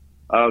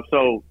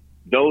 So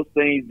those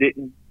things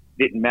didn't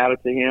matter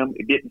to him.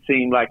 It didn't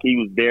seem like he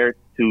was there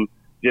to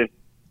just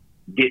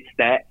get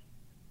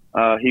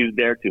stats. He was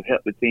there to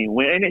help the team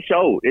win, and it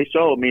showed. It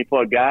showed. I mean,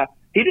 for a guy,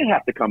 he didn't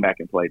have to come back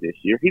and play this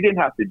year. He didn't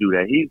have to do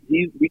that.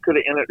 He could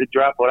have entered the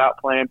draft without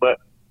playing, but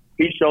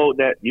he showed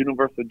that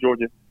University of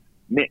Georgia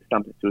meant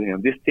something to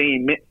him. This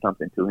team meant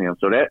something to him.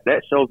 So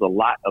that shows a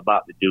lot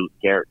about the dude's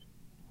character.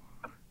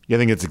 Yeah, I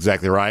think it's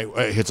exactly right.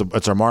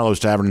 It's our Marlowe's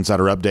Tavern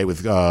Insider Update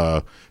with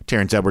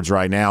Terrence Edwards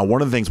right now.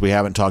 One of the things we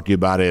haven't talked to you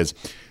about is,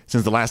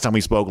 since the last time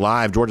we spoke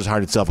live, Georgia's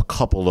hired itself a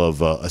couple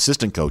of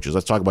assistant coaches.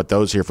 Let's talk about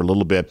those here for a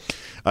little bit.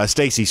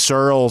 Stacy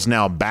Searles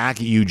now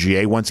back at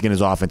UGA, once again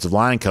as offensive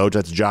line coach.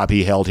 That's a job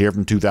he held here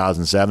from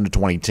 2007 to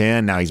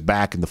 2010. Now he's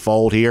back in the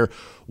fold here.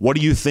 What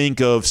do you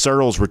think of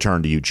Searles'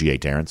 return to UGA,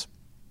 Terrence?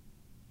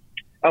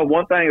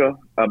 One thing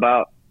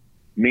about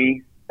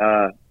me,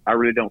 I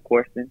really don't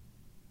question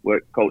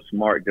what Coach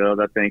Smart does.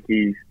 I think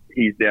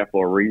he's there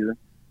for a reason.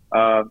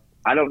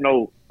 I don't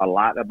know a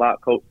lot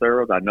about Coach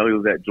Searles. I know he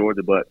was at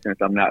Georgia, but since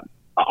I'm not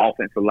an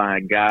offensive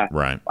line guy,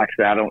 right, like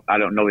I said, I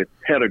don't know his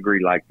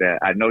pedigree like that.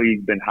 I know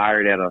he's been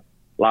hired at a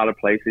lot of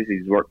places.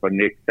 He's worked for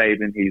Nick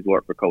Saban. He's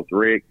worked for Coach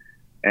Rick.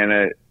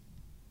 And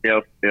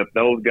if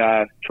those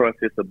guys trust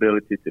his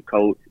ability to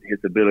coach, his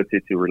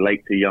ability to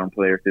relate to young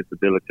players, his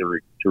ability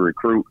to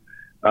recruit,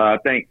 I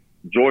think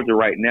Georgia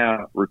right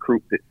now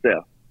recruits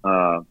itself.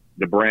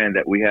 The brand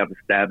that we have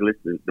established,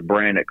 the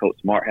brand that Coach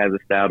Smart has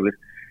established.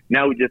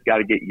 Now we just got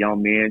to get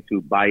young men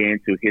to buy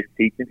into his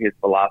teaching, his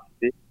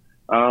philosophy.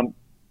 And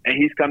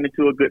he's coming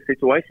to a good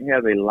situation. He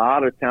has a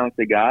lot of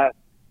talented guys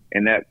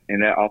in that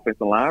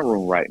offensive line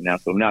room right now.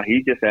 So now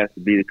he just has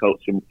to be the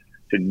coach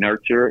to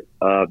nurture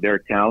their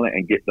talent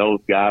and get those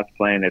guys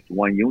playing as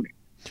one unit.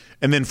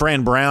 And then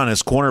Fran Brown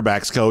as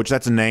cornerbacks coach,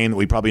 that's a name that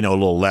we probably know a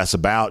little less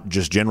about,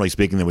 just generally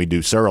speaking, than we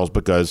do Searles,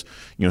 because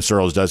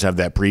Searles does have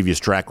that previous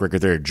track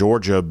record there at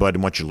Georgia. But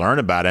what you learn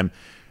about him,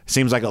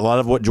 seems like a lot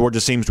of what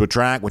Georgia seems to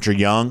attract, which are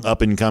young,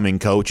 up-and-coming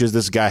coaches.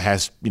 This guy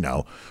has,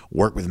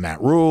 worked with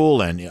Matt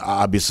Rule and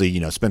obviously,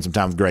 spent some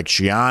time with Greg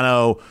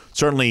Schiano.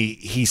 Certainly,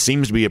 he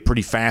seems to be a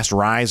pretty fast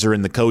riser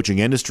in the coaching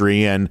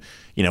industry. And,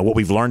 what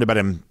we've learned about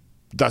him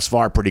thus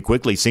far pretty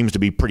quickly seems to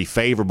be pretty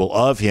favorable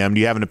of him. Do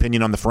you have an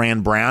opinion on the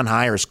Fran Brown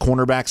hire as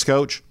cornerbacks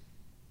coach?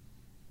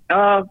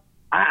 I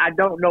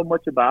don't know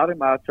much about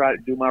him. I'll try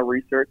to do my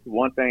research.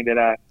 One thing that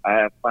I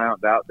have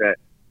found out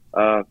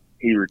that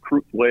he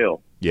recruits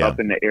well. Yeah.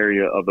 Up in the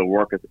area of the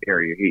workers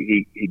area.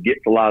 He gets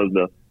a lot of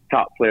the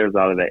top players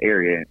out of that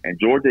area. And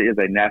Georgia is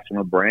a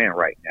national brand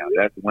right now.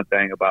 That's one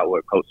thing about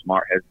what Coach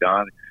Smart has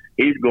done.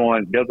 He's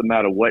going, doesn't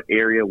matter what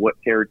area, what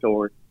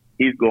territory,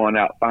 he's going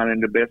out finding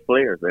the best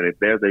players. And if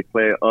there's a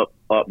player up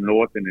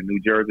north in the New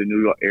Jersey,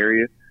 New York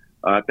area,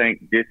 I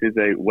think this is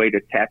a way to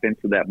tap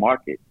into that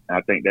market. I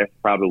think that's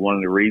probably one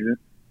of the reasons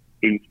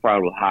he's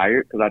probably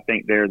hired, because I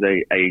think there's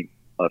a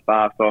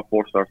 5-star,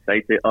 4-star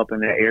safety up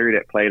in that area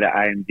that played at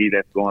IMG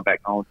that's going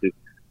back home to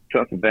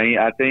Pennsylvania,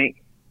 I think.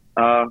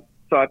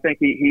 So I think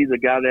he's a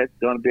guy that's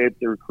going to be able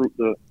to recruit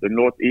the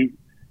Northeast.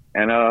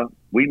 And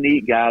we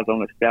need guys on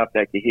the staff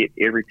that can hit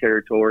every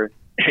territory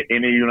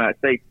in the United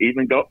States,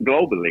 even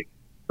globally.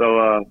 So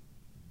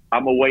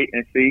I'm going to wait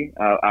and see.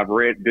 I've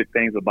read good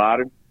things about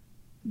him,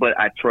 but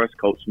I trust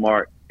Coach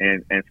Smart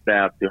and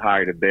staff to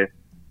hire the best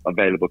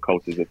available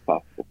coaches as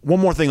possible. One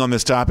more thing on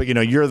this topic,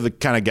 you're the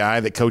kind of guy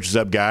that coaches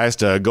up guys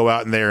to go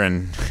out in there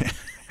and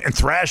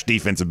thrash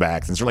defensive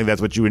backs, and certainly that's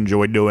what you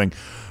enjoyed doing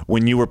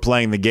when you were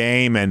playing the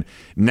game. And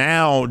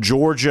now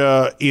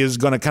Georgia is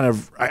going to kind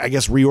of, I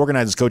guess,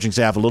 reorganize its coaching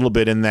staff a little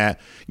bit in that,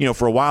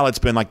 for a while it's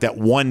been like that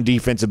one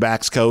defensive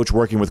backs coach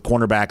working with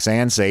cornerbacks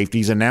and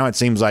safeties, and now it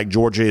seems like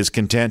Georgia is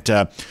content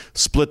to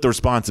split the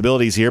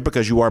responsibilities here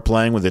because you are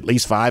playing with at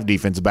least 5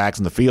 defensive backs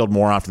in the field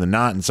more often than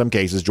not. In some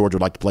cases, Georgia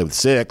would like to play with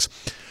 6.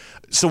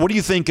 So what do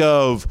you think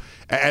of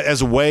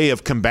as a way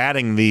of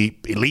combating the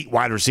elite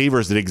wide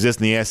receivers that exist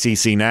in the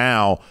SEC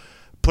now,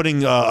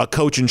 putting a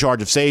coach in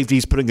charge of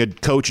safeties, putting a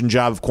coach in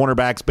charge of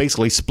cornerbacks,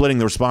 basically splitting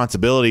the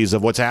responsibilities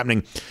of what's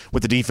happening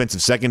with the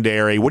defensive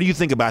secondary? What do you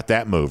think about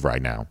that move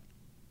right now?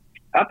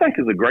 I think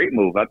it's a great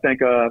move. I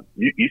think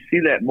you see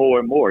that more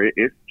and more.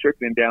 It's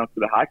trickling down to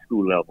the high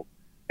school level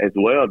as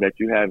well, that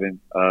you having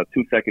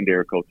two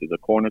secondary coaches, a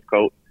corners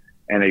coach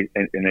and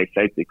a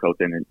safety coach,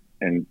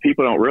 and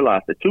people don't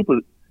realize that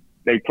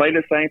they play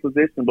the same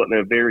position, but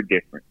they're very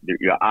different.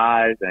 Your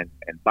eyes and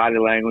body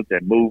language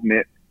and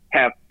movement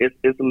it's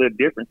a little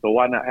different. So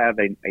why not have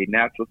a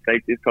natural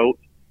safety coach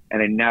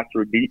and a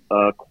natural deep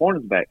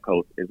cornerback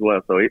coach as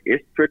well? So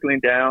it's trickling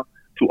down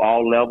to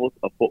all levels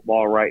of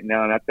football right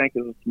now, and I think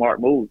it's a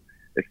smart move,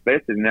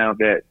 especially now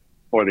that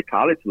for the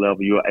college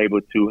level you're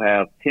able to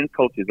have 10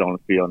 coaches on the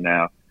field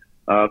now.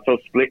 So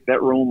split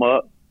that room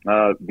up,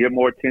 give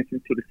more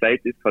attention to the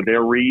safeties because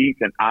their reads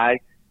and eye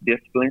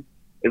discipline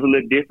is a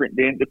little different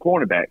than the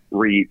cornerback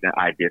reads and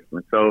eye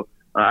discipline. So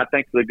I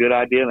think it's a good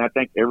idea, and I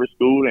think every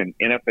school and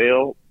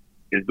NFL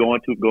is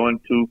going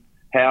to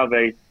have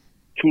a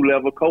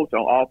two-level coach on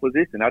all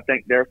positions. I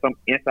think there are some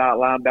inside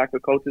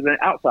linebacker coaches and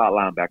outside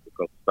linebacker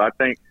coaches. So I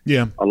think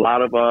a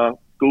lot of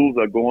schools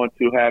are going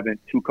to having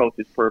two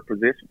coaches per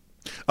position.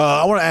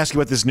 I want to ask you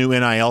about this new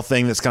NIL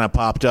thing that's kind of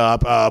popped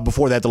up.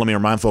 Before that, though, let me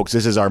remind folks,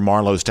 this is our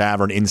Marlowe's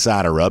Tavern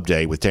Insider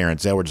Update with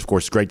Terrence Edwards. Of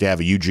course, it's great to have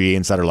a UGA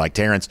insider like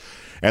Terrence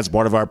as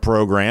part of our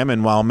program.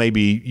 And while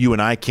maybe you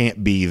and I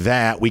can't be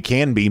that, we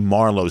can be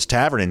Marlowe's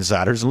Tavern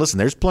Insiders. And listen,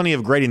 there's plenty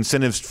of great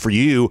incentives for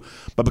you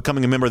by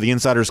becoming a member of the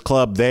Insiders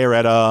Club there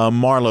at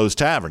Marlowe's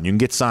Tavern. You can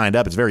get signed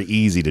up. It's very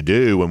easy to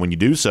do. And when you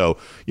do so,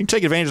 you can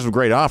take advantage of a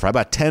great offer. How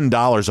about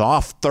 $10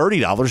 off,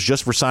 $30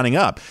 just for signing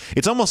up?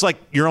 It's almost like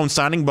your own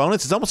signing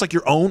bonus. It's almost like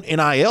your own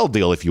NIL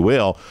deal, if you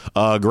will.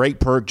 Great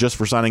perk just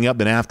for signing up.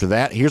 Then after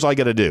that, here's all you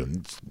got to do.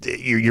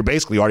 You're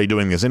basically already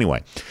doing this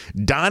anyway.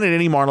 Dine at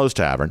any Marlowe's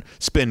Tavern.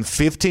 Spend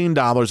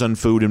 $15 on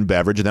food and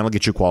beverage, and that'll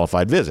get you a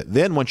qualified visit.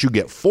 Then once you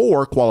get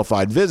 4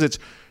 qualified visits,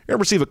 you're going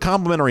to receive a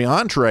complimentary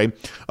entree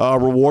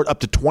reward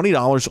up to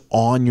 $20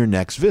 on your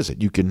next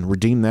visit. You can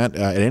redeem that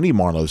at any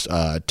Marlowe's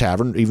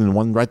Tavern, even the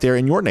one right there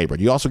in your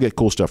neighborhood. You also get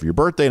cool stuff for your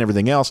birthday and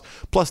everything else.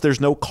 Plus,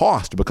 there's no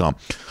cost to become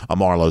a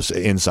Marlowe's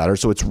Insider,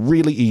 so it's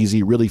really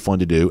easy, really fun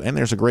to do, and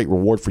there's a great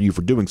reward for you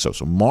for doing so.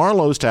 So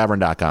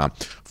marlowstavern.com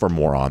for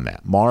more on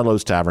that.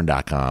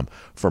 marlowstavern.com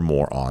for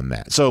more on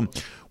that. So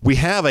we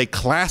have a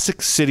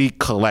Classic City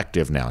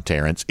collective now,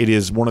 Terrence. It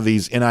is one of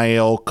these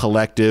NIL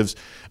collectives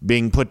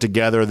being put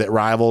together that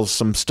rivals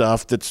some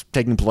stuff that's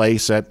taking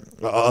place at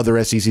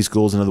other SEC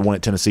schools. Another one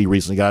at Tennessee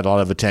recently got a lot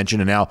of attention,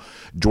 and now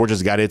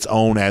Georgia's got its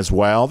own as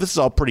well. This is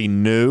all pretty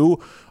new,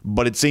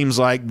 but it seems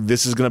like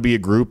this is going to be a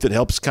group that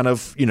helps kind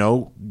of,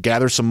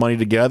 gather some money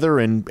together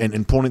and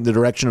point in the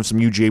direction of some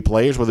UGA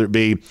players, whether it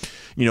be,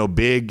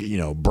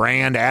 big,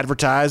 brand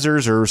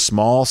advertisers or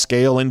small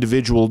scale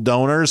individual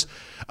donors.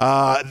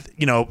 I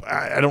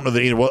don't know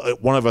that either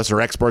one of us are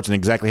experts in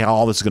exactly how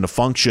all this is going to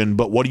function,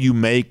 but what do you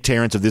make,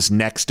 Terrence, of this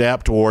next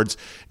step towards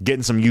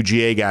getting some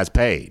UGA guys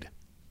paid?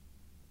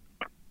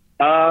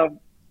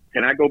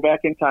 Can I go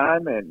back in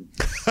time and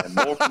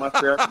morph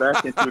myself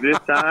back into this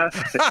time?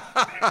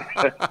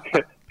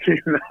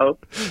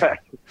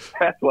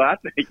 That's what I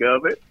think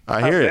of it.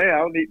 I hear it. I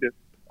don't need to.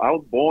 I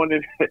was born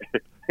in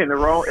the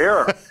wrong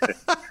era.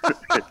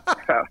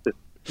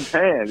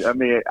 Man, I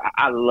mean,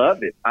 I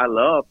love it. I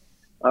love.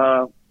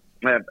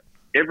 Man,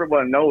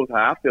 everyone knows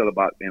how I feel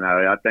about NIL.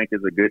 I think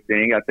it's a good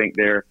thing. I think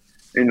there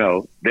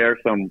are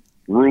some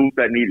rules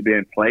that need to be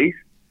in place.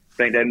 I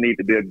think there need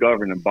to be a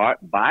governing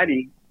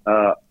body.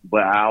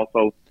 But I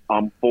also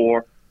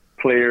for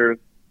players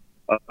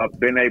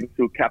being able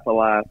to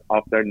capitalize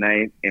off their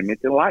name, image,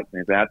 and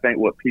likeness. And I think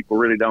what people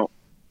really don't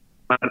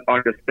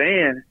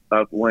understand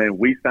of when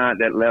we signed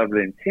that level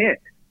of intent,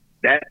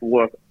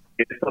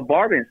 it's a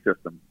bargaining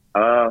system.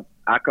 I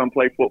come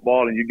play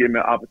football and you give me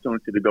an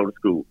opportunity to go to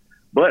school.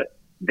 But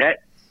that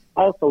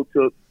also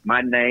took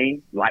my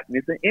name,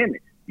 likeness, and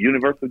image.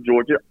 University of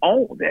Georgia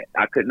owned that.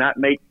 I could not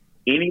make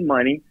any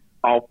money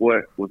off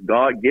what was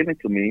God given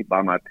to me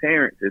by my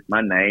parents. It's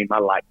my name, my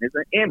likeness,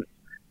 and image.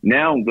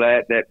 Now I'm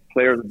glad that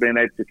players have been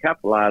able to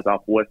capitalize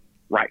off what's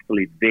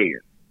rightfully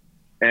theirs.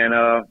 And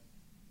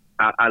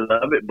I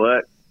love it,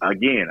 but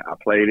again, I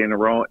played in the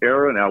wrong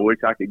era, and I wish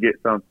I could get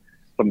some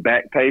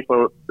back pay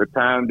for the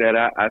time that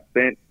I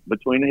spent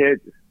between the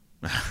hedges.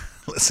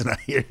 Listen, I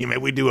hear you, man.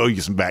 We do owe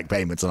you some back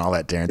payments and all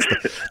that, Terrence.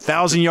 The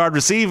 1,000-yard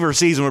receiver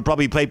season would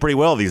probably pay pretty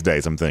well these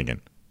days, I'm thinking.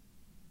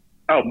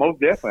 Oh,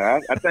 most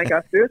definitely. I think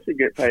I still should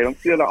get paid. I'm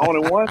still the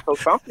only one, so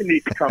something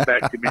needs to come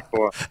back to me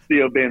for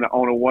still being the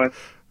only one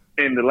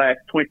in the last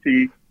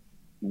 21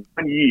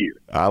 years.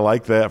 I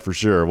like that for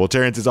sure. Well,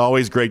 Terrence, it's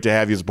always great to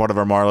have you as part of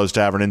our Marlowe's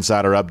Tavern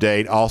Insider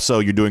Update. Also,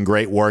 you're doing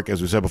great work, as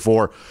we said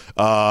before,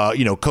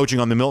 coaching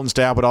on the Milton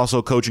staff, but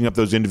also coaching up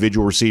those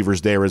individual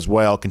receivers there as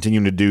well,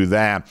 continuing to do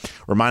that.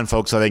 Remind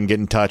folks how they can get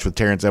in touch with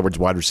Terrence Edwards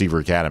Wide Receiver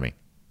Academy.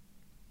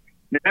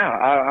 Now,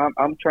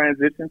 I'm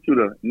transitioning to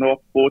the North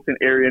Fulton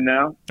area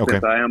now,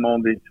 since I am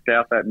on the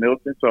staff at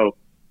Milton. So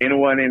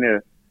anyone in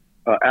the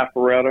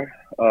Alpharetta,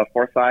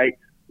 Forsyth,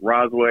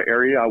 Roswell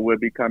area, I will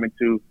be coming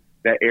to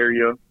that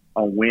area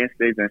on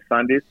Wednesdays and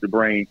Sundays to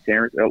bring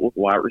Terrence Edwards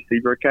Wide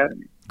Receiver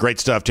Academy. Great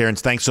stuff,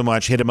 Terrence. Thanks so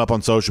much. Hit him up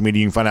on social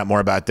media. You can find out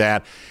more about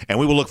that. And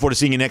we will look forward to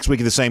seeing you next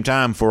week at the same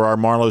time for our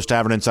Marlowe's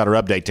Tavern Insider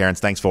Update, Terrence.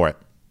 Thanks for it.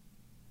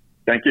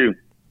 Thank you.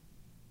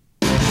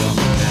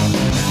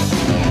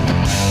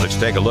 Let's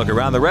take a look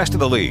around the rest of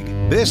the league.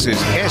 This is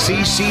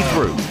SEC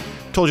Through.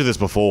 Told you this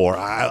before.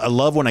 I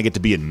love when I get to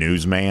be a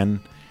newsman.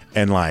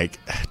 And,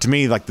 to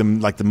me,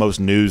 the most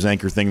news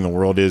anchor thing in the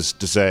world is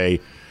to say,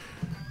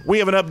 we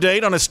have an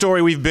update on a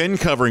story we've been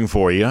covering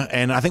for you,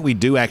 and I think we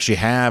do actually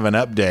have an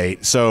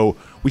update. So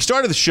we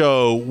started the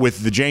show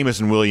with the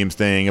Jameson Williams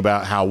thing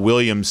about how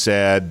Williams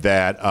said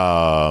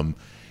that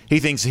he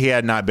thinks he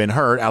had not been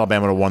hurt,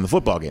 Alabama would have won the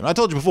football game. I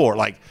told you before,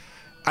 I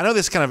know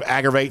this kind of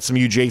aggravates some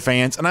UJ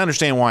fans, and I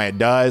understand why it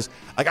does.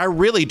 I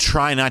really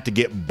try not to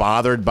get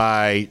bothered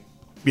by,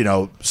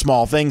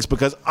 small things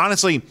because,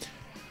 honestly,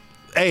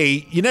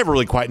 you never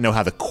really quite know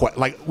how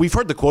we've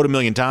heard the quote a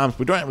million times,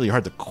 but we haven't really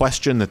heard the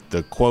question that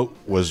the quote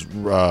was,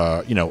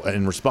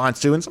 in response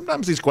to. And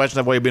sometimes these questions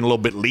have a way of being a little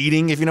bit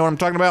leading, if you know what I'm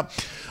talking about.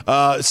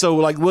 So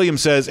like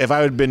Williams says, if I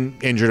had been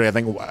injured,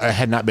 I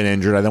had not been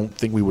injured, I don't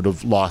think we would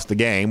have lost the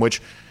game,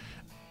 which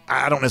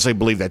I don't necessarily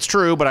believe that's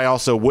true, but I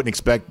also wouldn't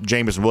expect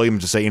Jameson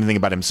Williams to say anything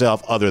about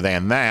himself other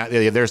than that.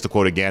 There's the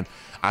quote again.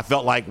 I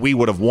felt like we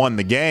would have won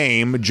the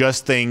game,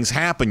 just things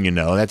happen,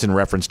 That's in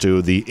reference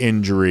to the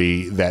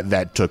injury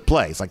that took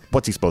place.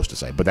 What's he supposed to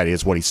say? But that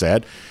is what he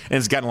said, and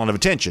it's gotten a lot of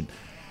attention.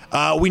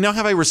 We now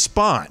have a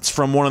response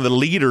from one of the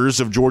leaders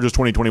of Georgia's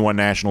 2021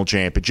 National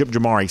Championship,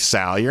 Jamari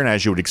Salyer, and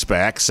as you would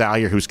expect,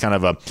 Salyer, who's kind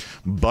of a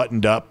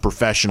buttoned-up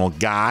professional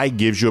guy,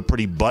 gives you a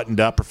pretty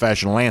buttoned-up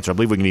professional answer. I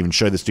believe we can even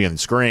show this to you on the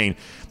screen.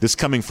 This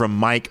coming from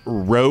Mike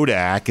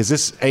Rodak. Is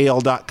this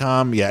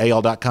AL.com? Yeah,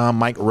 AL.com,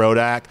 Mike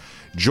Rodak.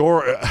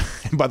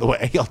 By the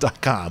way,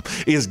 AL.com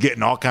is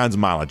getting all kinds of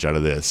mileage out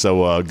of this,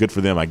 so good for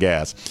them, I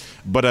guess.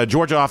 But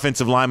Georgia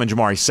offensive lineman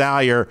Jamari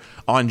Salyer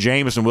on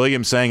Jameson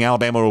Williams saying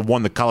Alabama would have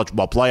won the college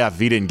football playoff if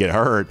he didn't get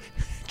hurt.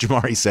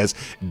 Jamari says,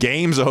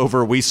 game's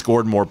over, we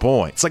scored more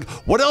points.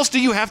 What else do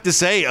you have to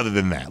say other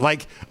than that?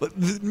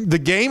 The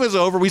game is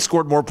over, we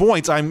scored more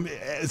points.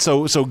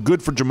 So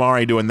good for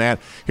Jamari doing that.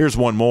 Here's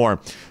one more.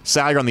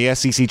 Salyer on the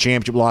SEC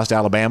championship lost to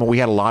Alabama. We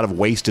had a lot of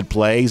wasted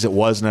plays. It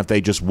wasn't if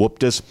they just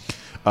whooped us.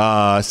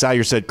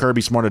 Salyer said Kirby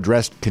Smart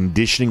addressed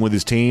conditioning with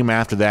his team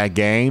after that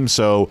game,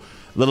 so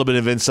a little bit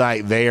of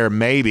insight there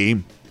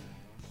maybe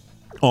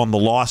on the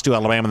loss to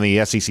Alabama in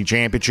the SEC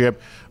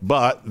championship,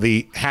 but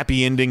the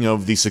happy ending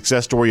of the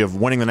success story of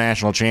winning the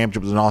national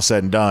championship was all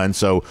said and done,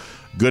 so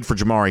good for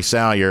Jamari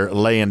Salyer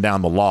laying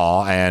down the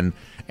law, and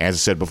as I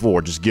said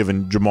before, just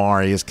giving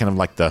Jamari is kind of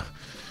like the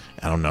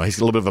I don't know. He's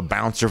a little bit of a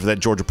bouncer for that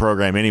Georgia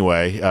program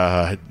anyway.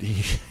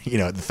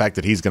 The fact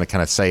that he's going to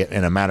kind of say it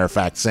in a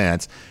matter-of-fact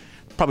sense,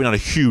 probably not a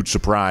huge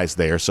surprise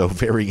there. So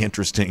very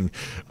interesting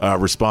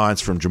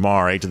response from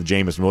Jamari to the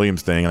Jameson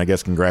Williams thing. And I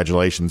guess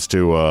congratulations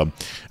to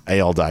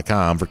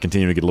AL.com for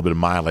continuing to get a little bit of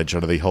mileage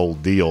out of the whole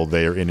deal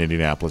there in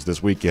Indianapolis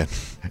this weekend.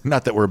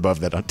 Not that we're above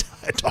that on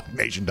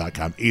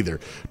DogNation.com either,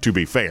 to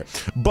be fair.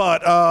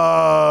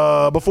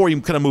 But before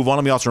you kind of move on,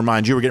 let me also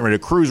remind you we're getting ready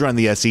to cruise around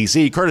the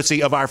SEC,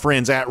 courtesy of our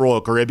friends at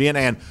Royal Caribbean.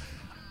 And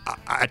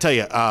I tell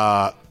you,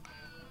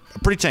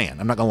 pretty tan.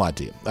 I'm not going to lie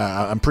to you.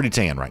 I'm pretty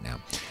tan right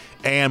now.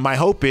 And my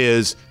hope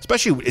is,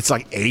 especially it's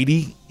like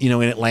 80, in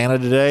Atlanta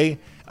today.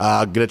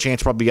 Get a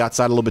chance to probably be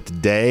outside a little bit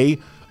today.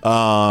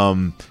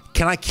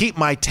 Can I keep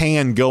my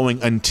tan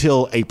going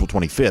until April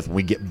 25th when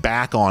we get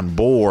back on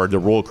board the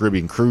Royal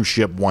Caribbean cruise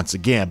ship once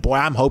again? Boy,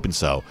 I'm hoping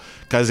so.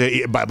 Because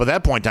by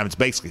that point in time, it's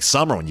basically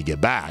summer when you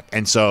get back.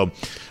 And so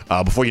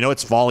before you know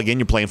it's fall again,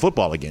 you're playing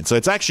football again. So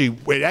it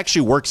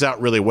actually works out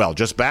really well.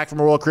 Just back from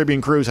a Royal Caribbean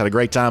cruise, had a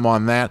great time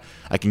on that.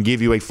 I can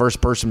give you a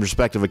first-person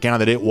perspective account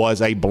that it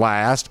was a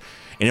blast.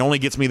 And it only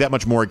gets me that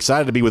much more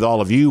excited to be with all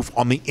of you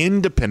on the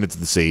Independence of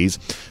the Seas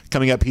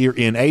coming up here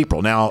in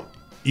April. Now,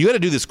 you got to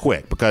do this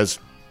quick because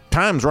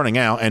time's running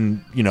out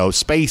and,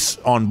 space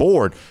on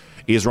board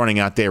is running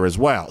out there as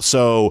well.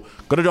 So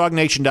go to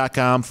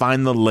DogNation.com,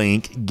 find the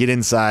link, get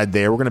inside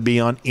there. We're going to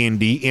be on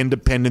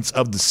Independence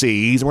of the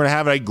Seas. We're going to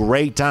have a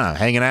great time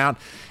hanging out,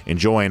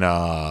 enjoying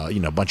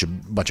a bunch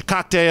of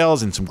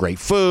cocktails and some great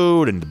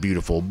food and the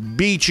beautiful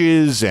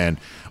beaches and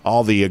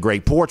all the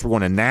great ports. We're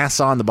going to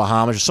Nassau in the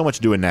Bahamas. There's so much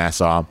to do in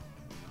Nassau.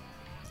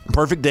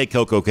 Perfect Day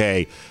Coco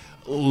Cay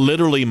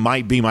literally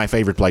might be my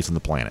favorite place on the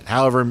planet.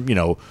 However,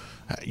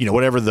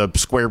 whatever the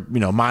square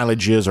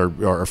mileage is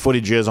or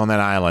footage is on that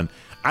island,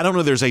 I don't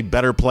know if there's a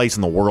better place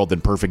in the world than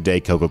Perfect Day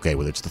Coco Cay.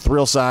 Whether it's the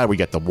thrill side, we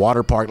got the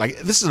water park.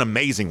 This is an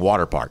amazing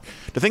water park.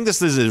 To think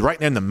this is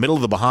right in the middle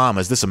of the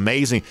Bahamas, this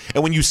amazing.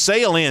 And when you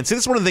sail in, see,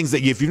 this is one of the things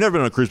that if you've never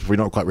been on a cruise before, you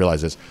don't quite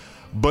realize this.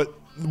 But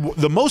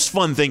the most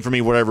fun thing for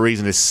me, whatever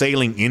reason, is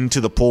sailing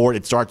into the port.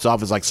 It starts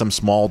off as like some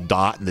small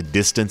dot in the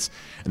distance,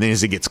 and then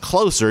as it gets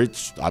closer,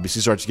 it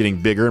obviously starts getting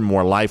bigger and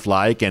more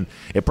lifelike. And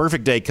at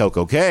Perfect Day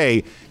Coco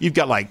Cay, you've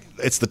got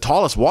it's the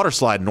tallest water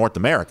slide in North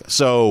America.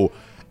 So,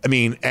 I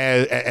mean,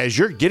 as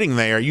you're getting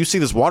there, you see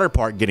this water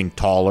park getting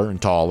taller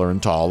and taller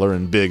and taller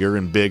and bigger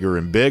and bigger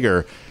and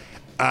bigger.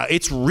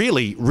 it's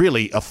really,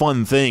 really a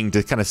fun thing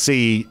to kind of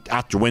see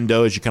out your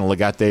window as you kind of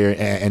look out there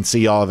and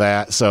see all of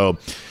that. So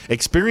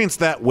experience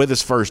that with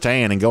us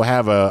firsthand and go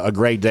have a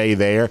great day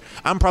there.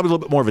 I'm probably a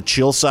little bit more of a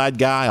chill side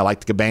guy. I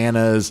like the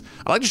cabanas.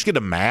 I like to just get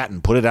a mat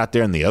and put it out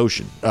there in the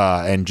ocean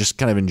and just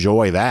kind of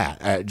enjoy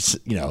that.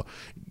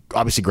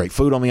 Obviously great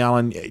food on the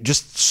island.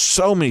 Just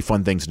so many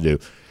fun things to do.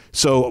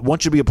 So I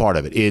want you to be a part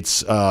of it.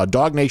 It's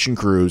Dog Nation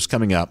Cruise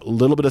coming up. A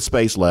little bit of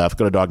space left.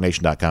 Go to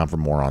dognation.com for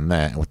more on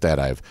that. And with that,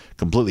 I've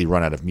completely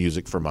run out of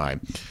music for my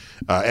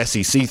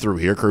SEC through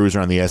here. Cruise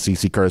around the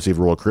SEC courtesy of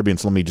Royal Caribbean.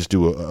 So let me just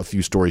do a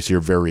few stories here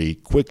very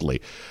quickly.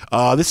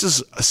 This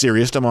is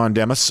serious. Damon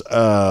Demas,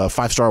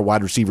 5-star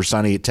wide receiver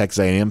signing at Texas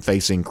A&M,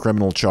 facing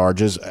criminal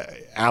charges,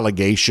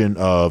 allegation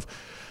of,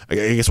 I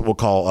guess what we'll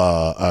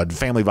call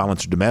family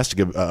violence or domestic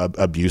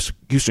abuse.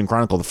 Houston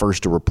Chronicle, the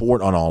first to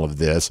report on all of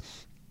this.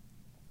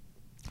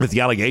 But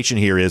the allegation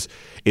here is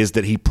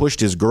that he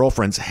pushed his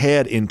girlfriend's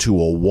head into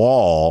a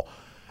wall.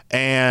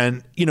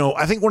 And,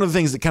 I think one of the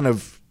things that kind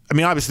of,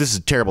 obviously this is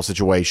a terrible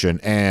situation,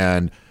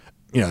 and,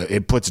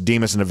 it puts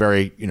Demas in a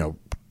very,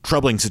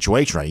 troubling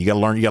situation, right? You got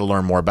to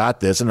learn more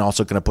about this, and it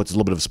also kind of puts a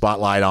little bit of a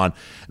spotlight on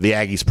the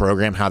Aggies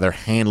program, how they're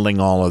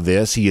handling all of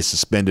this. He is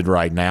suspended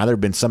right now. There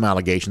have been some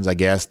allegations, I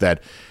guess,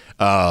 that,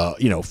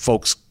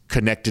 folks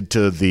connected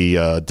to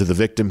the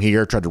victim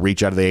here tried to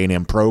reach out to the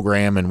A&M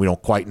program, and we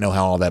don't quite know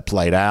how all that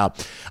played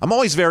out. I'm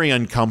always very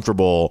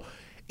uncomfortable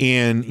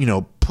in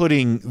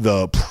putting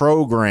the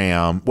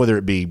program, whether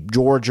it be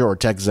Georgia or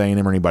Texas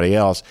A&M or anybody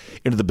else,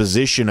 into the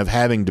position of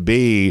having to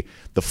be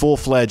the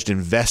full-fledged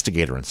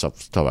investigator and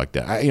stuff like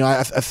that.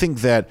 I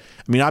think that,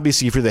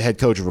 obviously if you're the head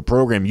coach of a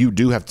program, you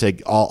do have to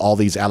take all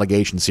these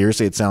allegations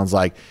seriously. It sounds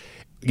like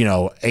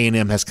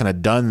A&M has kind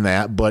of done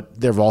that,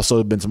 but there have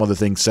also been some other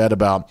things said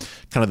about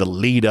kind of the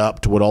lead up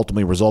to what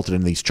ultimately resulted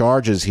in these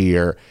charges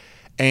here.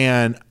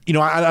 And,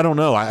 I don't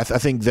know. I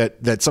think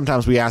that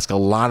sometimes we ask a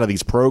lot of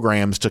these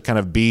programs to kind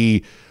of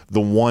be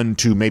the one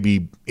to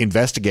maybe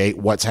investigate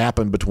what's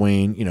happened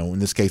between, in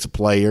this case, a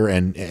player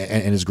and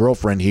his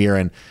girlfriend here.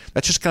 And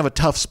that's just kind of a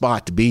tough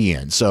spot to be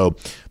in. So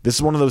this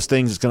is one of those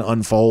things that's going to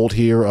unfold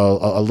here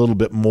a little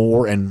bit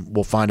more, and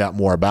we'll find out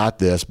more about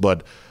this.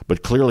 But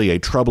clearly a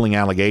troubling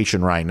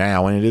allegation right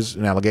now, and it is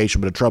an allegation,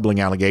 but a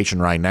troubling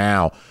allegation right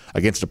now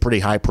against a pretty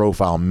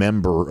high-profile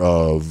member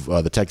of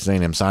the Texas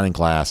A&M signing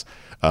class.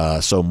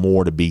 So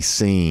more to be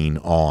seen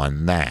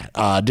on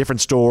that.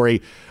 Different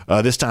story.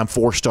 This time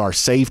 4-star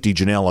safety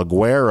Janelle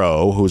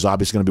Aguero, who's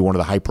obviously going to be one of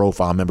the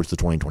high-profile members of the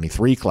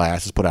 2023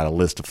 class, has put out a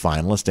list of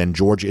finalists, and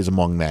Georgia is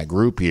among that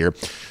group here.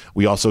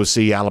 We also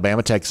see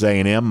Alabama, Texas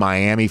A&M,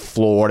 Miami,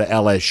 Florida,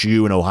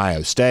 LSU, and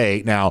Ohio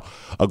State. Now,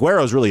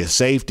 Aguero is really a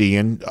safety,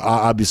 and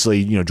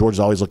obviously, Georgia's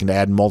always looking to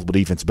add multiple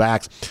defense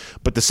backs.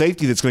 But the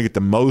safety that's going to get the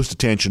most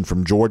attention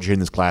from Georgia in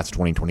this class of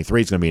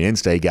 2023 is going to be an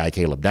in-state guy,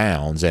 Caleb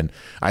Downs. And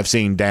I've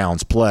seen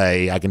Downs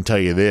play. I can tell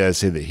you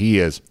this, that he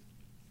is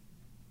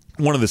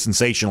one of the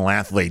sensational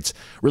athletes,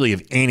 really,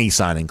 of any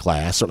signing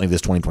class. Certainly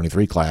this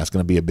 2023 class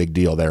going to be a big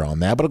deal there on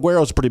that. But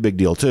Aguero's a pretty big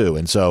deal, too.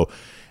 And so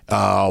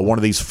one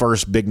of these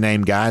first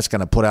big-name guys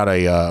kind of put out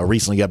a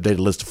recently updated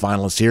list of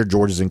finalists here.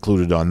 Georgia's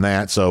included on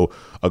that. So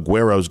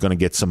Aguero's going to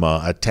get some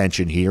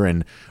attention here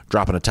and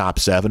dropping a top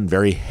 7.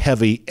 Very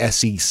heavy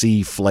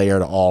SEC flair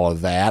to all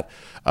of that.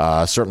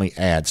 Certainly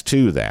adds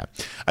to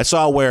that. I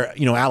saw where,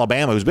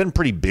 Alabama, who's been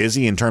pretty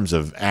busy in terms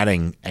of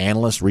adding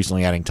analysts,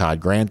 recently adding Todd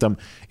Grantham,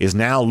 is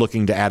now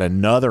looking to add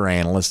another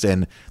analyst.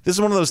 And this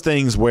is one of those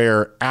things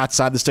where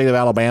outside the state of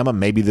Alabama,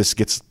 maybe this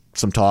gets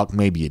some talk,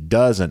 maybe it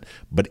doesn't.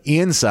 But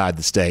inside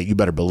the state, you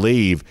better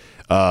believe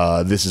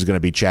this is going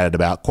to be chatted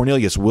about.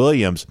 Cornelius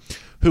Williams,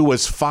 who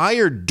was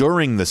fired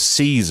during the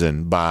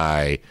season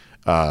by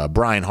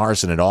Brian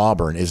Harsin at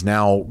Auburn, is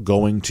now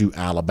going to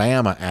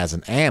Alabama as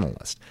an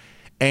analyst.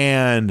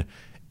 And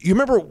you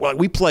remember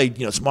we played,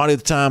 Smarty at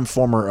the time,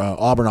 former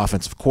Auburn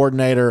offensive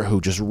coordinator, who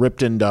just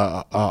ripped into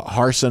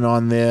Harsin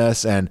on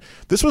this. And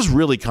this was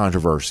really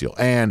controversial.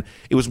 And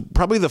it was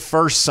probably the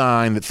first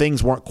sign that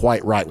things weren't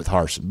quite right with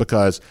Harsin,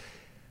 because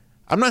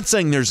I'm not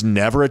saying there's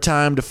never a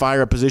time to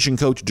fire a position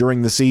coach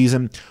during the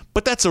season,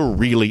 but that's a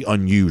really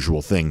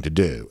unusual thing to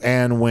do.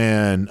 And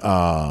when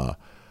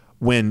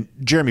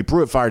Jeremy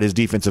Pruitt fired his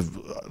defensive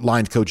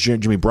lines coach,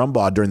 Jimmy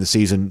Brumbaugh, during the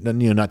season,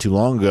 not too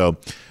long ago,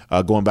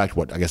 going back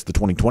to the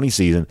 2020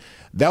 season,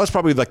 that was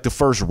probably like the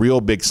first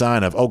real big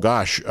sign of, oh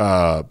gosh,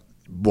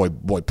 boy,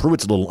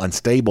 Pruitt's a little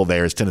unstable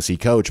there as Tennessee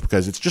coach,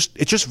 because it's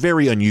just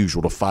very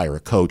unusual to fire a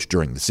coach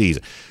during the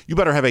season. You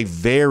better have a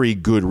very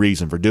good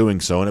reason for doing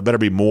so, and it better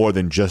be more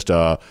than just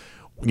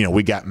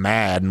we got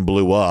mad and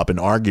blew up and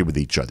argued with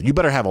each other. You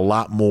better have a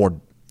lot more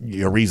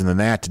reason than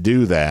that to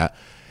do that.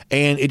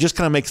 And it just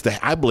kind of makes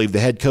I believe the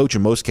head coach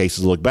in most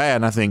cases look bad.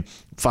 And I think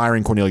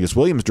firing Cornelius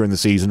Williams during the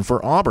season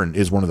for Auburn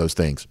is one of those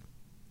things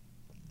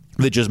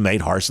that just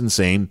made Harsin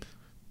seem,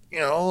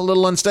 a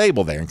little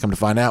unstable there. And come to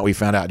find out, we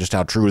found out just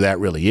how true that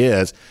really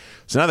is.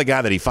 So now the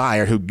guy that he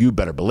fired, who you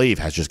better believe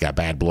has just got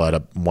bad blood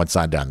up one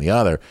side down the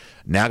other,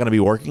 now going to be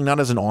working not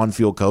as an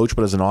on-field coach,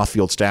 but as an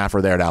off-field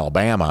staffer there at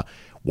Alabama.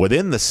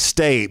 Within the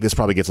state, this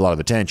probably gets a lot of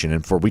attention.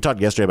 And we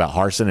talked yesterday about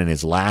Harsin and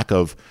his lack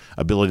of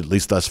ability, at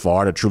least thus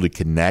far, to truly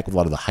connect with a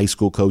lot of the high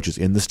school coaches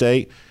in the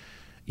state.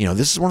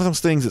 This is one of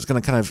those things that's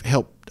going to kind of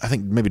help, I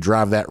think, maybe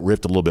drive that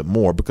rift a little bit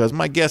more, because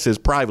my guess is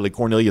privately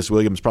Cornelius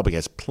Williams probably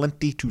has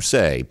plenty to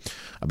say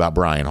about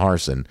Bryan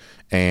Harsin.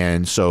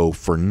 And so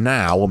for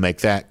now, we'll make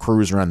that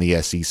cruise around the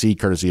SEC,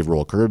 courtesy of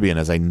Royal Caribbean,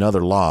 as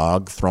another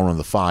log thrown on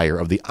the fire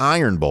of the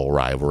Iron Bowl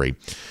rivalry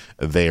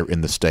there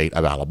in the state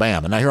of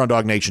Alabama. Now, here on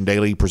Dog Nation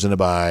Daily, presented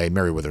by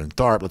Merriweather and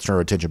Tharp, let's turn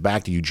our attention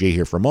back to UGA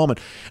here for a moment.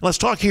 And let's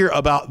talk here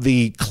about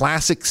the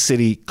Classic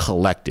City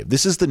Collective.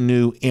 This is the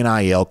new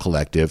NIL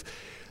collective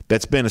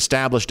that's been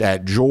established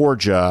at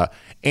Georgia,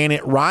 and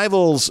it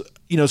rivals,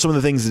 some of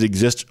the things that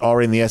exist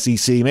already in the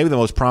SEC. Maybe the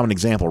most prominent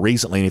example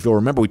recently, and if you'll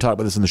remember, we talked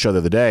about this in the show the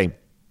other day,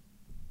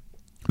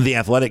 The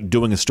Athletic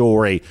doing a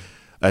story.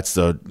 That's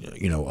the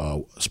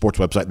sports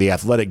website. The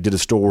Athletic did a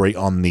story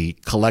on the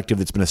collective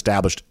that's been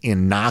established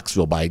in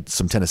Knoxville by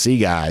some Tennessee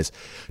guys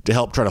to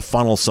help try to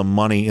funnel some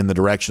money in the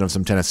direction of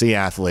some Tennessee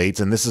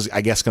athletes. And this is,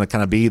 I guess, going to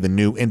kind of be the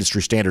new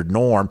industry standard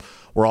norm,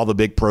 where all the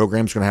big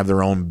programs are going to have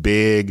their own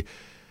big,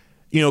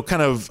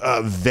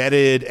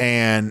 vetted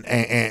and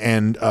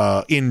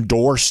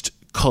endorsed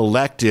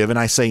collective. And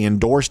I say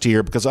endorsed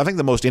here because I think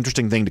the most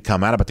interesting thing to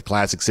come out about the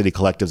Classic City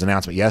Collective's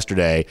announcement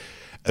yesterday,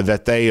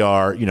 that they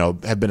are,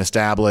 have been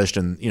established,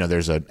 and,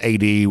 there's an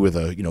AD with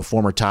a,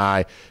 former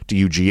tie to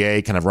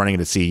UGA kind of running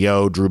it as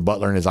CEO, Drew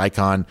Butler and his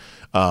Icon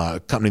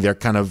company. They're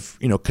kind of,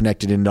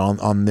 connected in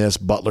on this.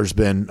 Butler's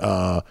been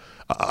a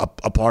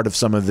part of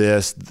some of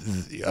this,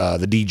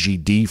 the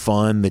DGD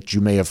fund that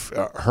you may have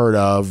heard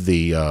of,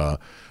 the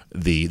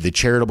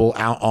charitable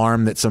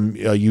arm that some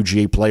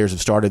UGA players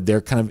have started.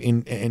 They're kind of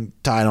in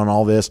tied on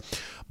all this.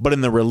 But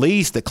in the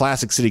release that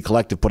Classic City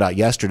Collective put out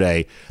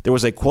yesterday, there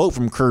was a quote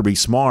from Kirby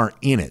Smart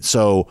in it.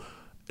 So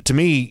to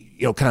me,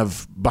 kind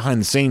of behind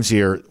the scenes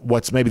here,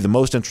 what's maybe the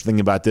most interesting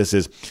about this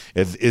is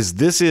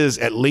this is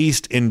at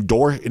least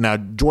endorsed. Now,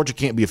 Georgia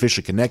can't be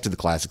officially connected to the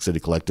Classic City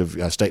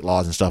Collective. State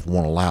laws and stuff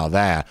won't allow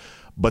that.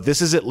 But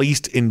this is at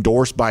least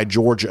endorsed by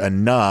Georgia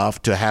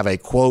enough to have a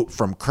quote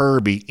from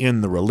Kirby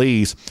in the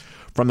release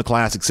from the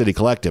Classic City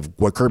Collective.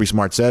 What Kirby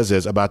Smart says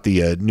is about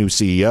the new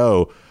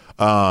CEO,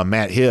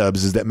 Matt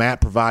Hibbs, is that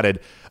Matt provided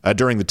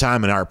during the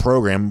time in our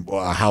program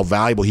how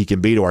valuable he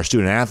can be to our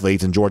student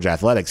athletes in Georgia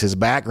athletics. His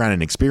background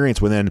and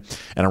experience within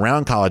and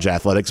around college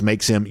athletics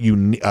makes him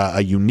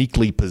a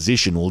uniquely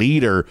positioned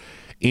leader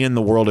in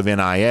the world of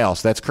NIL.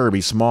 So that's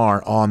Kirby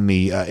Smart on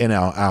the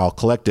NIL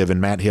Collective,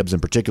 and Matt Hibbs in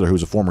particular,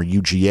 who's a former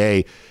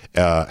UGA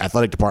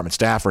athletic department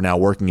staffer, now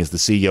working as the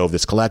CEO of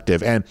this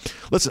collective. And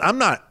listen, I'm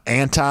not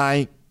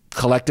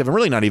anti-collective. I'm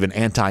really not even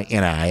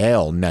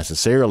anti-NIL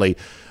necessarily.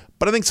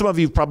 But I think some of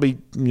you have probably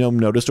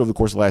noticed over the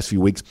course of the last few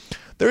weeks,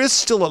 there is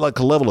still a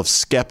level of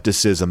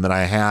skepticism that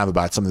I have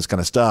about some of this kind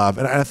of stuff.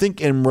 And I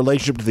think in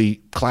relationship to the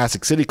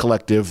Classic City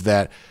Collective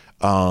that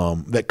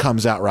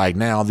comes out right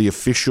now, the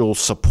official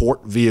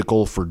support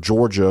vehicle for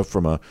Georgia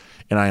from a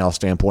NIL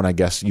standpoint, I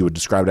guess you would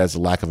describe it as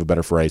the lack of a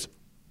better phrase.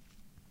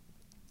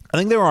 I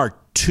think there are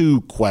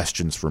two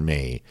questions for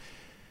me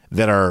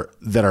that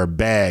are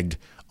begged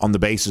on the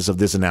basis of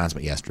this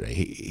announcement yesterday.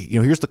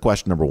 Here's the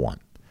question number one.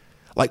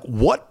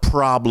 What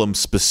problem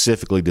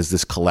specifically does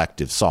this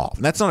collective solve?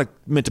 And that's not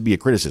meant to be a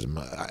criticism.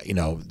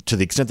 To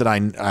the extent that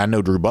I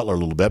know Drew Butler a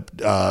little bit,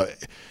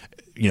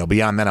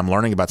 beyond that, I'm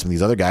learning about some of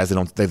these other guys.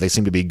 They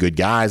seem to be good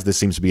guys. This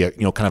seems to be it's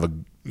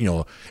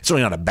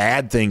really not a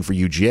bad thing for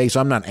UGA.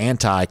 So I'm not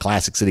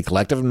anti-Classic City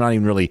Collective. I'm not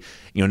even really,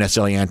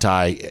 necessarily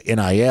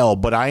anti-NIL.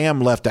 But I am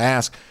left to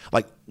ask,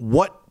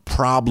 what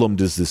problem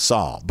does this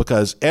solve?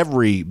 Because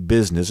every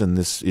business, and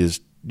this is,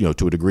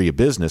 to a degree a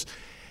business,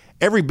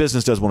 every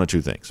business does one of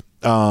two things.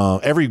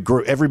 Every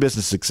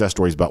business success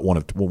story is about one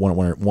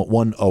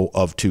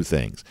of two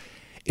things.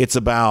 It's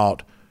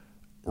about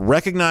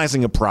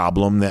recognizing a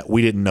problem that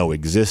we didn't know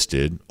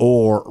existed,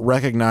 or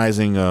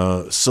recognizing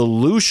a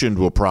solution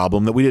to a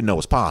problem that we didn't know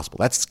was possible.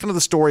 That's kind of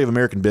the story of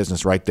American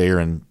business right there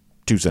in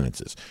two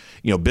sentences.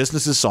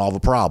 Businesses solve a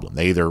problem.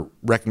 They either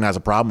recognize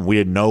a problem we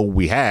didn't know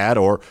we had,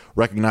 or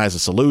recognize a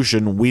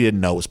solution we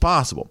didn't know was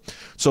possible.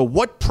 So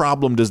what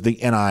problem does the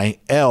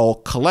NIL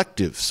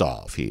collective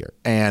solve here?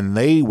 And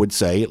they would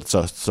say,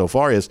 so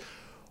far, is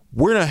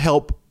we're going to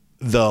help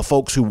the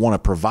folks who want to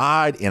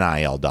provide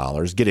NIL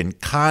dollars get in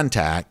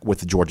contact with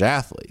the Georgia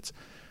athletes.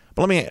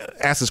 But let me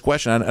ask this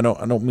question. I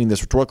don't mean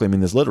this rhetorically. I mean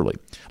this literally.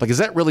 Is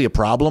that really a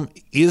problem?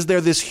 Is there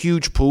this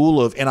huge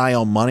pool of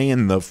NIL money,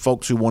 and the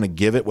folks who want to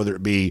give it, whether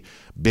it be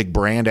big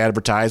brand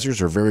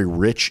advertisers or very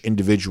rich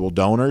individual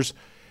donors,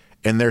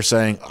 and they're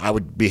saying, I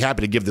would be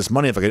happy to give this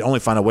money if I could only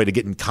find a way to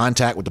get in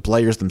contact with the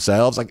players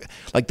themselves?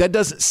 Like that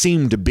doesn't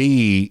seem to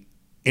be,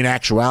 in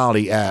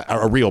actuality,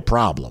 a real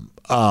problem.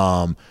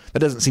 That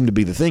doesn't seem to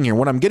be the thing here.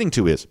 What I'm getting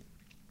to is,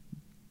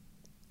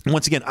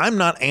 once again, I'm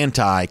not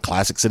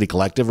anti-Classic City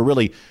Collective, or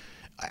really,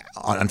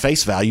 on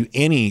face value,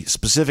 any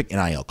specific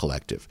NIL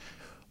collective.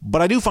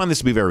 But I do find this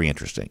to be very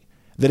interesting.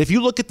 that if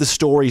you look at the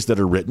stories that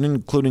are written,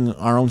 including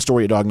our own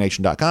story at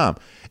DogNation.com,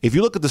 if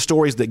you look at the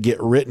stories that get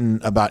written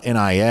about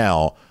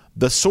NIL,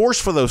 the source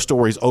for those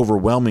stories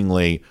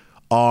overwhelmingly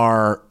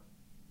are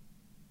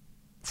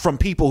from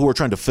people who are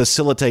trying to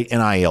facilitate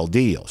NIL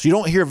deals. You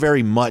don't hear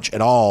very much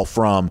at all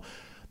from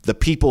the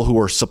people who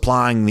are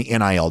supplying the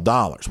NIL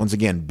dollars. Once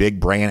again, big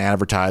brand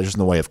advertisers in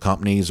the way of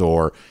companies,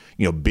 or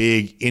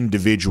big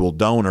individual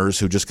donors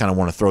who just kind of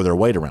want to throw their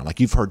weight around.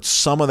 Like, you've heard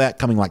some of that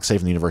coming, like, say,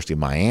 from the University of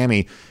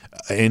Miami.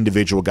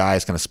 Individual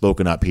guys kind of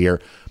spoken up here.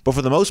 But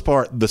for the most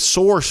part, the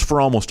source for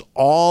almost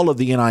all of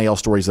the NIL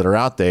stories that are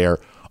out there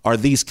are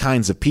these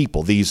kinds of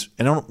people. Once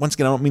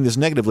again, I don't mean this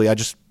negatively.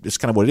 It's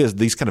kind of what it is.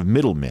 These kind of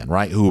middlemen,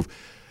 right, who've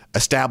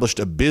established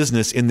a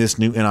business in this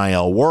new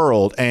NIL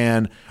world.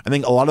 And I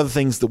think a lot of the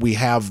things that we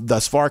have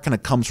thus far kind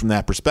of comes from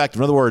that perspective.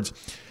 In other words,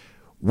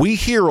 we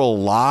hear a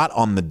lot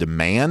on the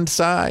demand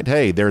side.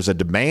 Hey, there's a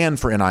demand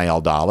for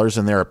NIL dollars,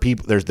 and there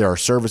are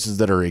services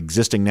that are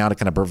existing now to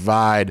kind of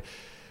provide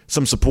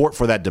some support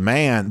for that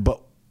demand.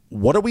 But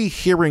what are we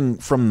hearing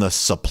from the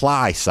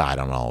supply side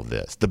on all of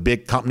this? The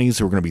big companies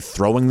who are going to be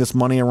throwing this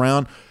money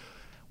around,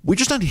 we're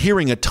just not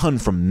hearing a ton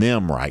from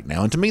them right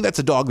now. And to me, that's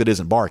a dog that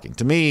isn't barking.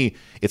 To me,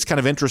 it's kind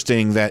of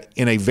interesting that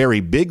in a very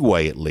big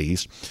way, at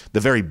least, the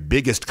very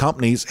biggest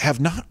companies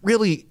have not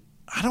really,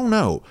 I don't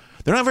know,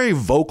 they're not very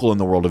vocal in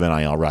the world of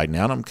NIL right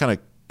now. And I'm kind of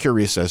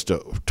curious as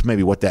to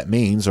maybe what that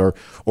means, or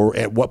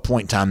at what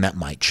point in time that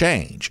might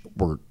change.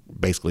 We're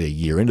basically a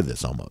year into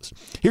this almost.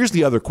 Here's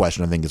the other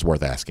question I think is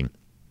worth asking.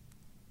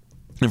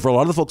 And for a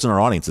lot of the folks in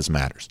our audience, this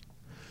matters.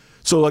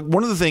 So, like,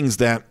 one of the things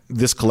that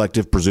this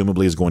collective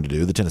presumably is going to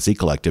do, the Tennessee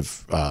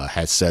Collective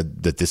has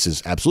said that this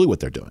is absolutely what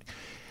they're doing,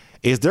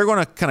 is they're going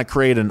to kind of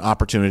create an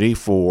opportunity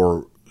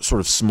for sort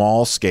of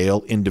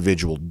small-scale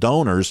individual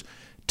donors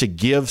to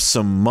give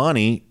some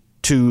money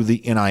to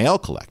the NIL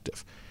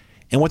collective.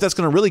 And what that's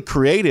going to really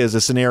create is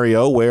a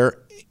scenario where,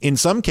 in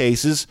some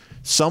cases,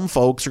 some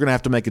folks are going to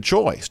have to make a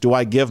choice. Do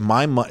I give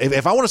my money?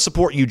 If I want to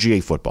support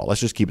UGA football, let's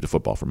just keep it to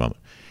football for a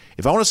moment.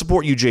 If I want to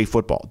support UGA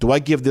football, do I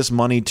give this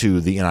money to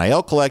the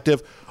NIL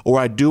collective,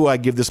 or do I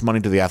give this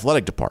money to the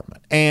athletic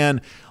department? And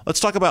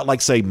let's talk about,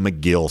 like, say,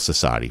 McGill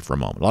Society for a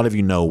moment. A lot of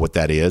you know what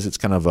that is. It's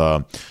kind of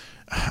a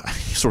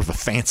sort of a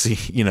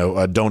fancy,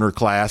 a donor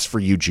class for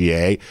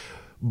UGA.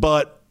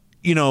 But,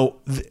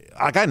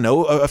 like, I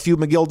know a few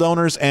McGill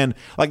donors, and,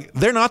 like,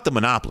 they're not the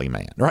monopoly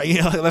man,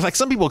 right? Like,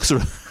 some people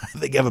sort of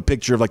they have a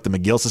picture of, like, the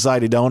McGill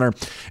Society donor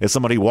as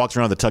somebody who walks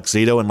around with a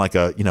tuxedo and, like,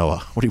 what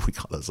do we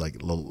call this?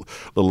 Like, little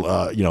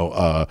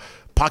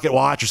pocket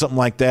watch or something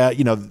like that.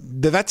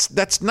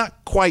 That's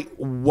not quite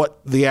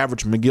what the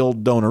average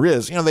McGill donor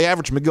is. The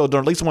average McGill donor,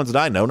 at least the ones that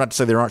I know, not to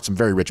say there aren't some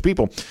very rich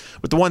people,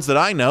 but the ones that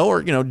I know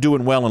are,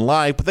 doing well in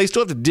life, but they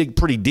still have to dig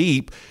pretty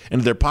deep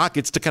into their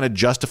pockets to kind of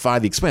justify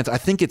the expense. I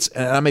think it's,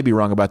 and I may be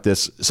wrong about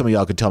this, some of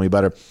y'all could tell me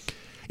better,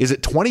 is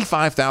it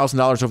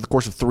 $25,000 over the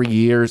course of 3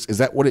 years? Is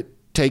that what it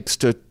takes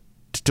to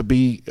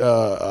be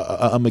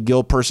a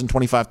McGill person?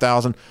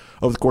 $25,000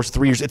 over the course of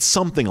 3 years. It's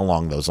something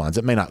along those lines.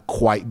 That may not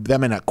quite be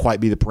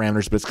the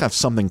parameters, but it's kind of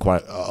something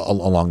quite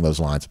along those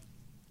lines.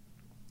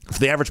 For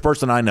the average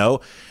person I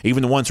know,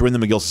 even the ones who are in the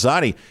McGill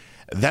Society,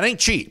 that ain't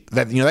cheap.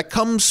 That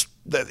comes.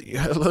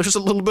 There's a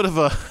little bit of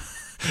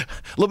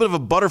a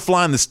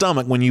butterfly in the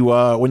stomach when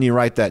you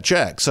write that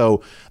check.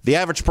 So the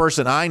average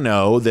person I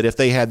know, that if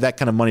they had that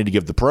kind of money to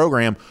give the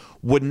program,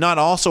 would not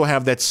also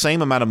have that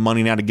same amount of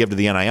money now to give to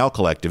the NIL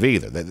collective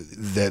either.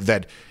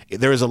 That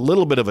there is a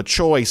little bit of a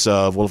choice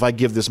of, well, if I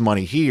give this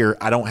money here,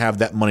 I don't have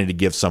that money to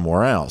give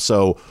somewhere else.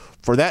 So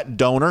for that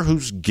donor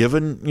who's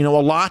given, a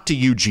lot to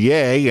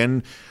UGA,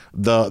 and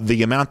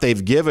the amount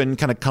they've given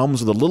kind of comes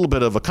with a little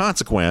bit of a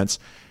consequence,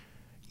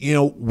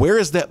 where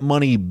is that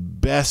money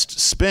best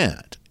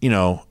spent?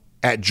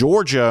 At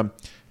Georgia,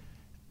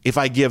 if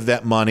I give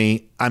that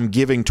money, I'm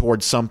giving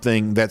towards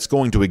something that's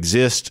going to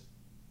exist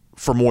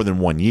for more than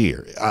 1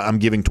 year. I'm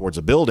giving towards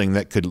a building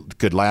that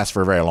could last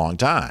for a very long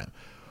time,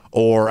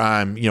 or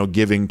I'm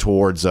giving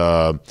towards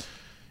some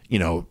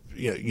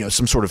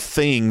sort of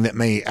thing that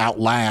may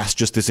outlast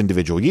just this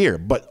individual year.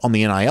 But on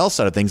the NIL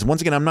side of things,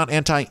 once again, I'm not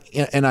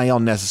anti-NIL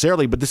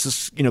necessarily, but this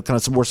is kind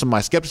of where some of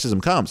my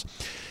skepticism comes,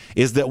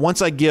 is that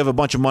once I give a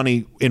bunch of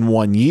money in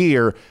 1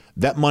 year,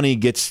 that money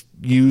gets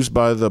used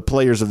by the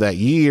players of that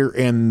year,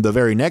 and the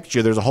very next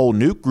year there's a whole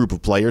new group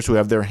of players who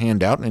have their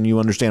hand out, and you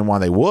understand why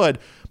they would,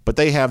 but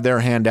they have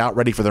their hand out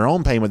ready for their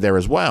own payment there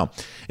as well.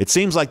 It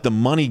seems like the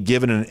money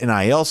given in an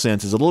NIL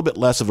sense is a little bit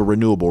less of a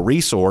renewable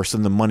resource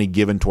than the money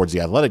given towards the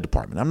athletic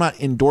department. I'm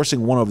not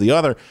endorsing one over the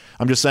other.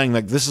 I'm just saying,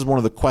 like, this is one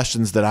of the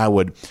questions that I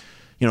would,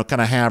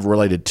 kind of have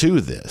related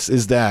to this,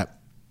 is that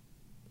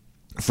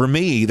for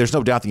me, there's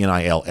no doubt the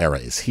NIL era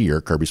is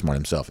here. Kirby Smart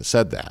himself has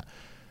said that.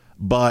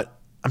 But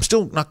I'm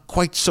still not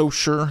quite so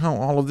sure how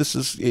all of this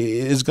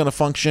is going to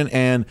function.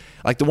 And,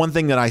 like, the one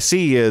thing that I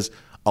see is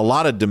a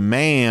lot of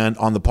demand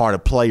on the part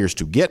of players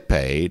to get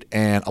paid,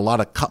 and a lot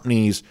of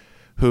companies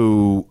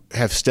who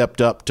have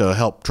stepped up to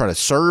help try to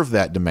serve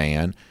that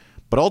demand.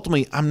 But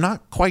ultimately, I'm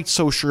not quite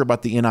so sure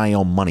about the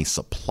NIL money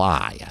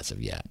supply as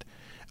of yet.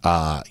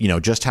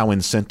 just how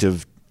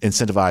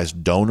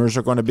incentivized donors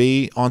are going to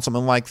be on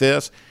something like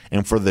this,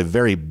 and for the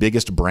very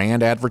biggest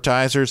brand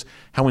advertisers,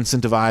 how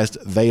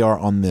incentivized they are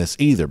on this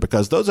either.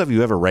 Because those of you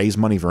who ever raised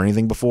money for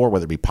anything before,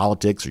 whether it be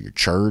politics or your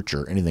church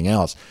or anything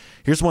else,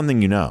 here's one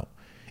thing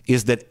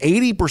is that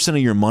 80% of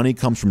your money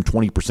comes from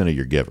 20% of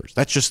your givers.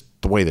 That's just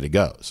the way that it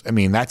goes. I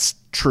mean, that's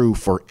true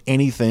for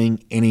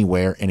anything,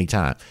 anywhere,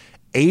 anytime.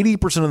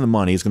 80% of the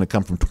money is going to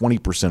come from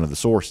 20% of the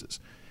sources.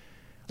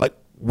 Like,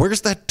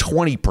 where's that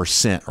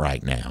 20%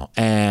 right now?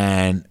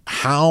 And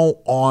how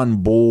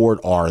on board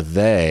are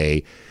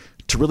they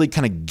to really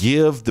kind of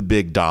give the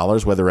big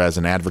dollars, whether as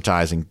an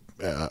advertising,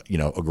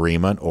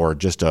 agreement or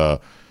just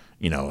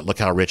look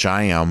how rich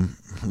I am,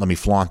 let me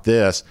flaunt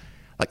this.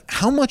 Like,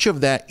 how much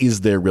of that is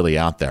there really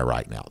out there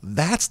right now?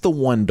 That's the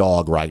one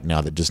dog right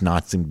now that does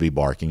not seem to be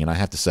barking. And I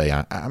have to say,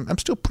 I'm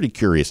still pretty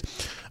curious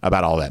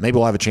about all that. Maybe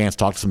we'll have a chance to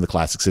talk to some of the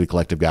Classic City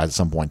Collective guys at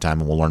some point in time,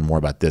 and we'll learn more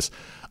about this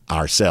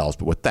ourselves.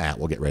 But with that,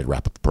 we'll get ready to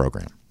wrap up the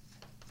program.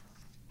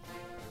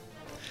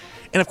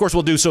 And, of course,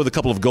 we'll do so with a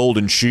couple of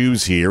golden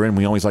shoes here, and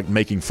we always like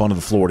making fun of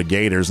the Florida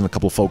Gators, and a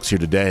couple of folks here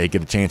today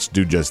get a chance to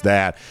do just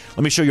that.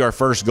 Let me show you our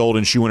first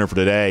golden shoe winner for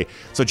today.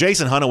 So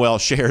Jason Honeywell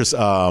shares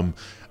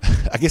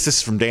I guess this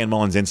is from Dan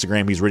Mullen's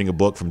Instagram. He's reading a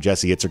book from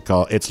Jesse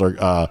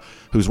Itzler,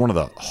 who's one of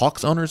the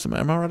Hawks owners.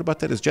 Am I right about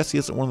that? Is Jesse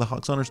Itzler one of the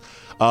Hawks owners?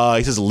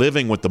 He says,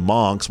 living with the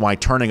monks, why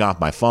turning off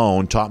my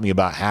phone taught me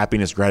about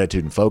happiness,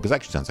 gratitude, and focus.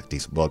 Actually sounds like a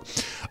decent book.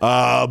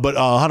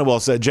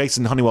 But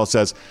Jason Honeywell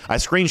says, I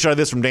screenshotted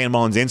this from Dan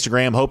Mullen's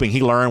Instagram, hoping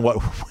he learned what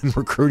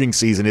recruiting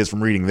season is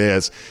from reading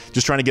this.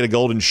 Just trying to get a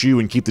golden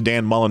shoe and keep the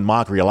Dan Mullen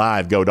mockery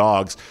alive. Go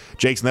Dogs.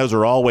 Jason, those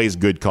are always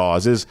good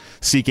causes,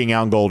 seeking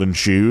out golden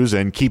shoes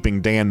and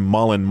keeping Dan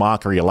Mullen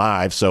mockery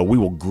alive. So we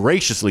will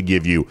graciously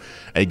give you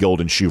a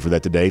golden shoe for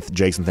that today.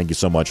 Jason, thank you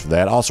so much for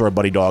that. Also, our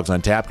buddy Dogs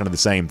on Tap, kind of the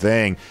same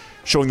thing,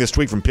 showing this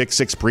tweet from Pick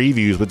 6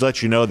 Previews, which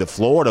lets you know that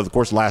Florida, of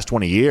course, the last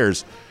 20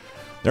 years,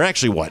 they're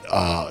actually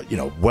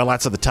well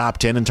outside the top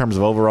 10 in terms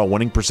of overall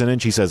winning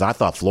percentage. He says, I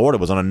thought Florida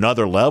was on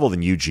another level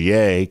than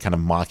UGA, kind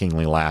of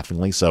mockingly,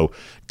 laughingly. So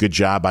good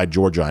job by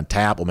Georgia on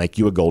Tap. We'll make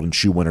you a golden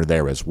shoe winner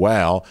there as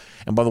well.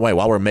 And by the way,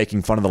 while we're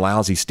making fun of the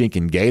lousy,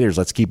 stinking Gators,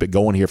 let's keep it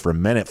going here for a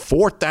minute.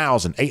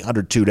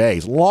 4,802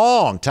 days,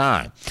 long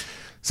time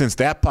since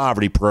that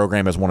poverty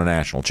program has won a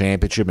national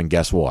championship. And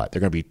guess what? They're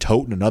going to be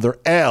toting another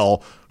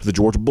L to the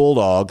Georgia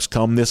Bulldogs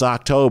come this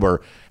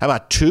October. How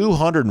about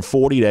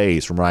 240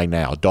 days from right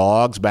now?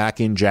 Dogs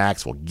back in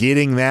Jacksonville,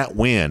 getting that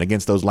win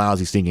against those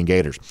lousy, stinking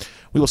Gators.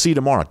 We will see you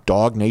tomorrow.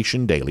 Dog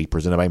Nation Daily,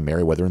 presented by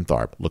Merriweather and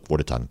Tharp. Look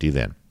forward to talking to you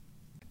then.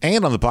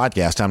 And on the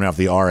podcast, time now for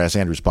the R.S.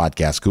 Andrews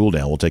Podcast Cool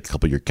Down. We'll take a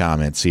couple of your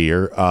comments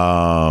here.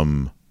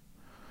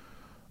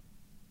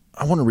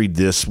 I want to read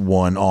this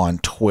one on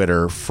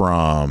Twitter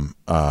from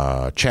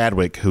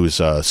Chadwick, who's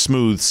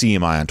Smooth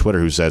CMI on Twitter,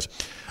 who says,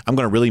 I'm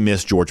going to really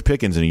miss George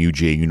Pickens in a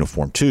UGA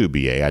uniform too,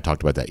 BA. I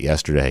talked about that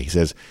yesterday. He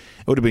says,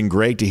 it would have been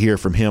great to hear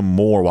from him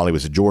more while he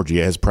was at Georgia.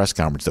 His press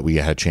conference that we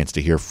had a chance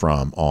to hear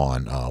from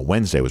on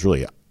Wednesday was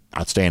really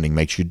outstanding.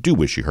 Makes you do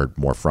wish you heard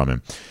more from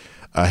him.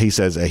 He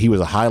says he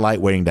was a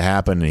highlight waiting to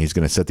happen, and he's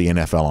going to set the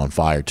NFL on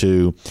fire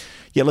too.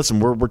 Yeah, listen,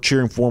 we're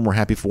cheering for him. We're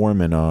happy for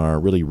him and are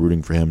really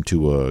rooting for him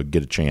to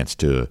get a chance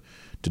to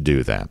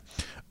do that.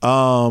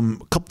 A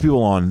couple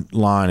people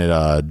online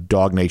at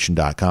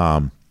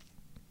dognation.com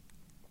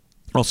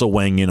also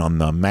weighing in on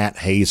the Matt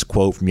Hayes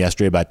quote from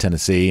yesterday about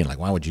Tennessee, and like,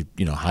 why would you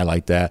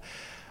highlight that?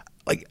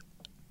 Like,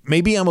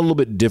 maybe I'm a little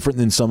bit different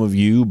than some of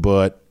you,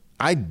 but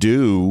I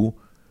do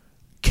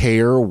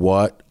care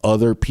what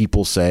other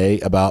people say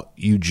about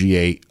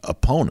UGA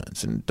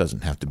opponents, and it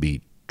doesn't have to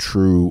be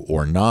true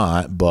or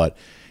not, but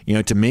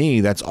to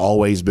me, that's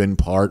always been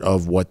part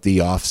of what the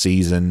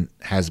offseason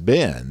has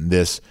been.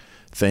 This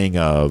thing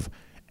of,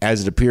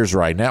 as it appears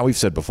right now, we've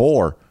said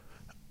before,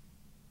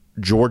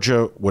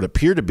 Georgia would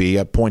appear to be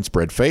a point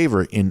spread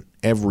favorite in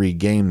every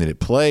game that it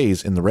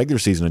plays in the regular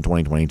season in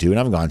 2022, and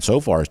I've gone so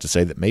far as to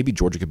say that maybe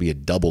Georgia could be a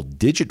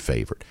double-digit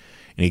favorite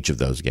in each of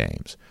those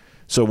games.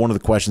 So one of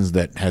the questions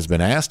that has been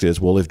asked is,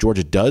 well, if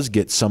Georgia does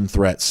get some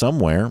threat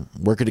somewhere,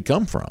 where could it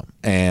come from?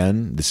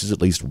 And this is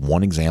at least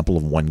one example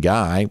of one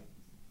guy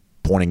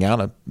pointing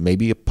out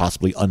maybe a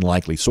possibly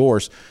unlikely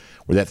source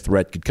where that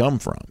threat could come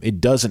from. It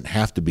doesn't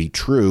have to be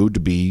true to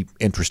be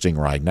interesting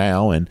right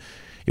now, and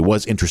it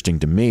was interesting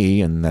to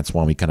me, and that's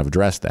why we kind of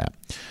addressed that.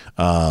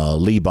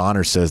 Lee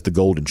Bonner says the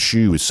golden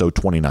shoe is so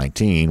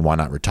 2019. Why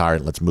not retire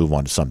it? Let's move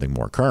on to something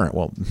more current.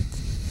 Well,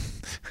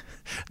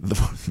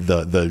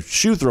 the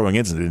shoe throwing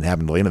incident didn't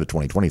happen until the end of the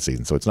 2020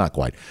 season, so it's not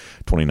quite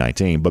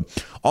 2019.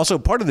 But also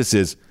part of this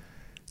is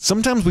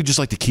sometimes we just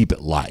like to keep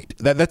it light.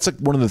 That's like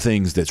one of the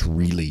things that's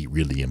really,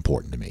 really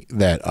important to me,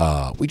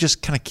 that we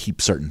just kind of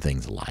keep certain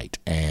things light.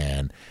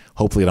 And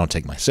hopefully I don't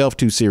take myself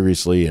too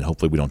seriously, and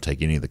hopefully we don't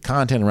take any of the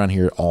content around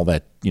here all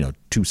that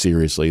too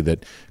seriously.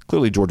 That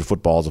clearly Georgia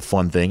football is a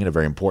fun thing and a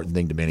very important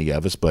thing to many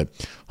of us, but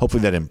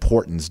hopefully that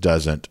importance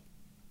doesn't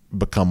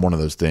become one of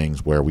those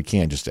things where we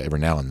can't just every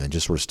now and then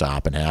just sort of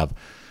stop and have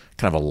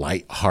kind of a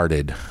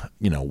lighthearted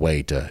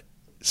way to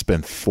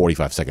spend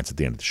 45 seconds at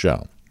the end of the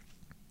show.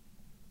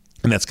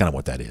 And that's kind of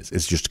what that is.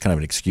 It's just kind of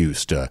an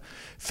excuse to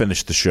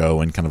finish the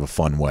show in kind of a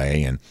fun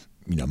way. And,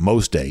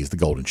 most days the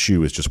golden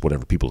shoe is just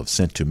whatever people have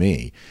sent to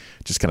me.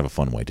 Just kind of a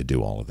fun way to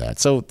do all of that.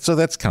 So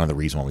that's kind of the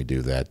reason why we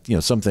do that.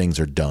 Some things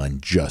are done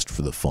just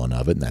for the fun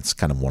of it, and that's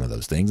kind of one of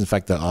those things. In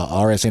fact, the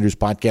R.S. Andrews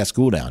Podcast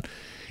School Down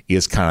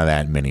is kind of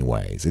that in many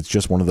ways. It's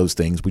just one of those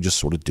things we just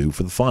sort of do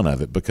for the fun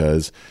of it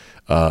because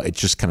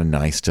it's just kind of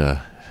nice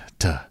to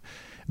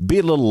be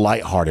a little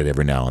lighthearted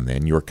every now and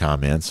then, your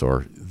comments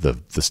or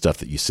the stuff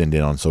that you send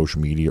in on social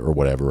media or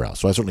whatever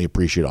else. So I certainly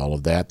appreciate all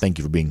of that. Thank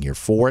you for being here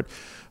for it.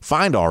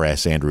 Find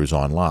R.S. Andrews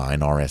online,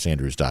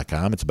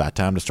 rsandrews.com. It's about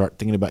time to start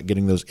thinking about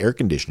getting those air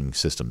conditioning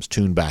systems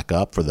tuned back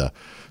up for the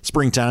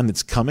springtime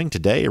that's coming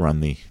today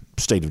around the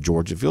state of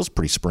Georgia. It feels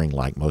pretty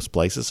spring-like most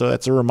places, so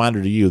that's a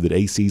reminder to you that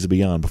ACs will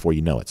be on before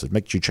you know it. So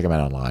make sure you check them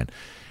out online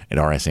at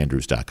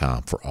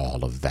rsandrews.com for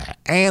all of that.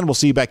 And we'll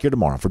see you back here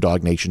tomorrow for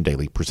Dog Nation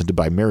Daily, presented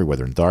by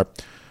Merriweather and Tharp.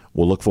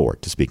 We'll look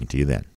forward to speaking to you then.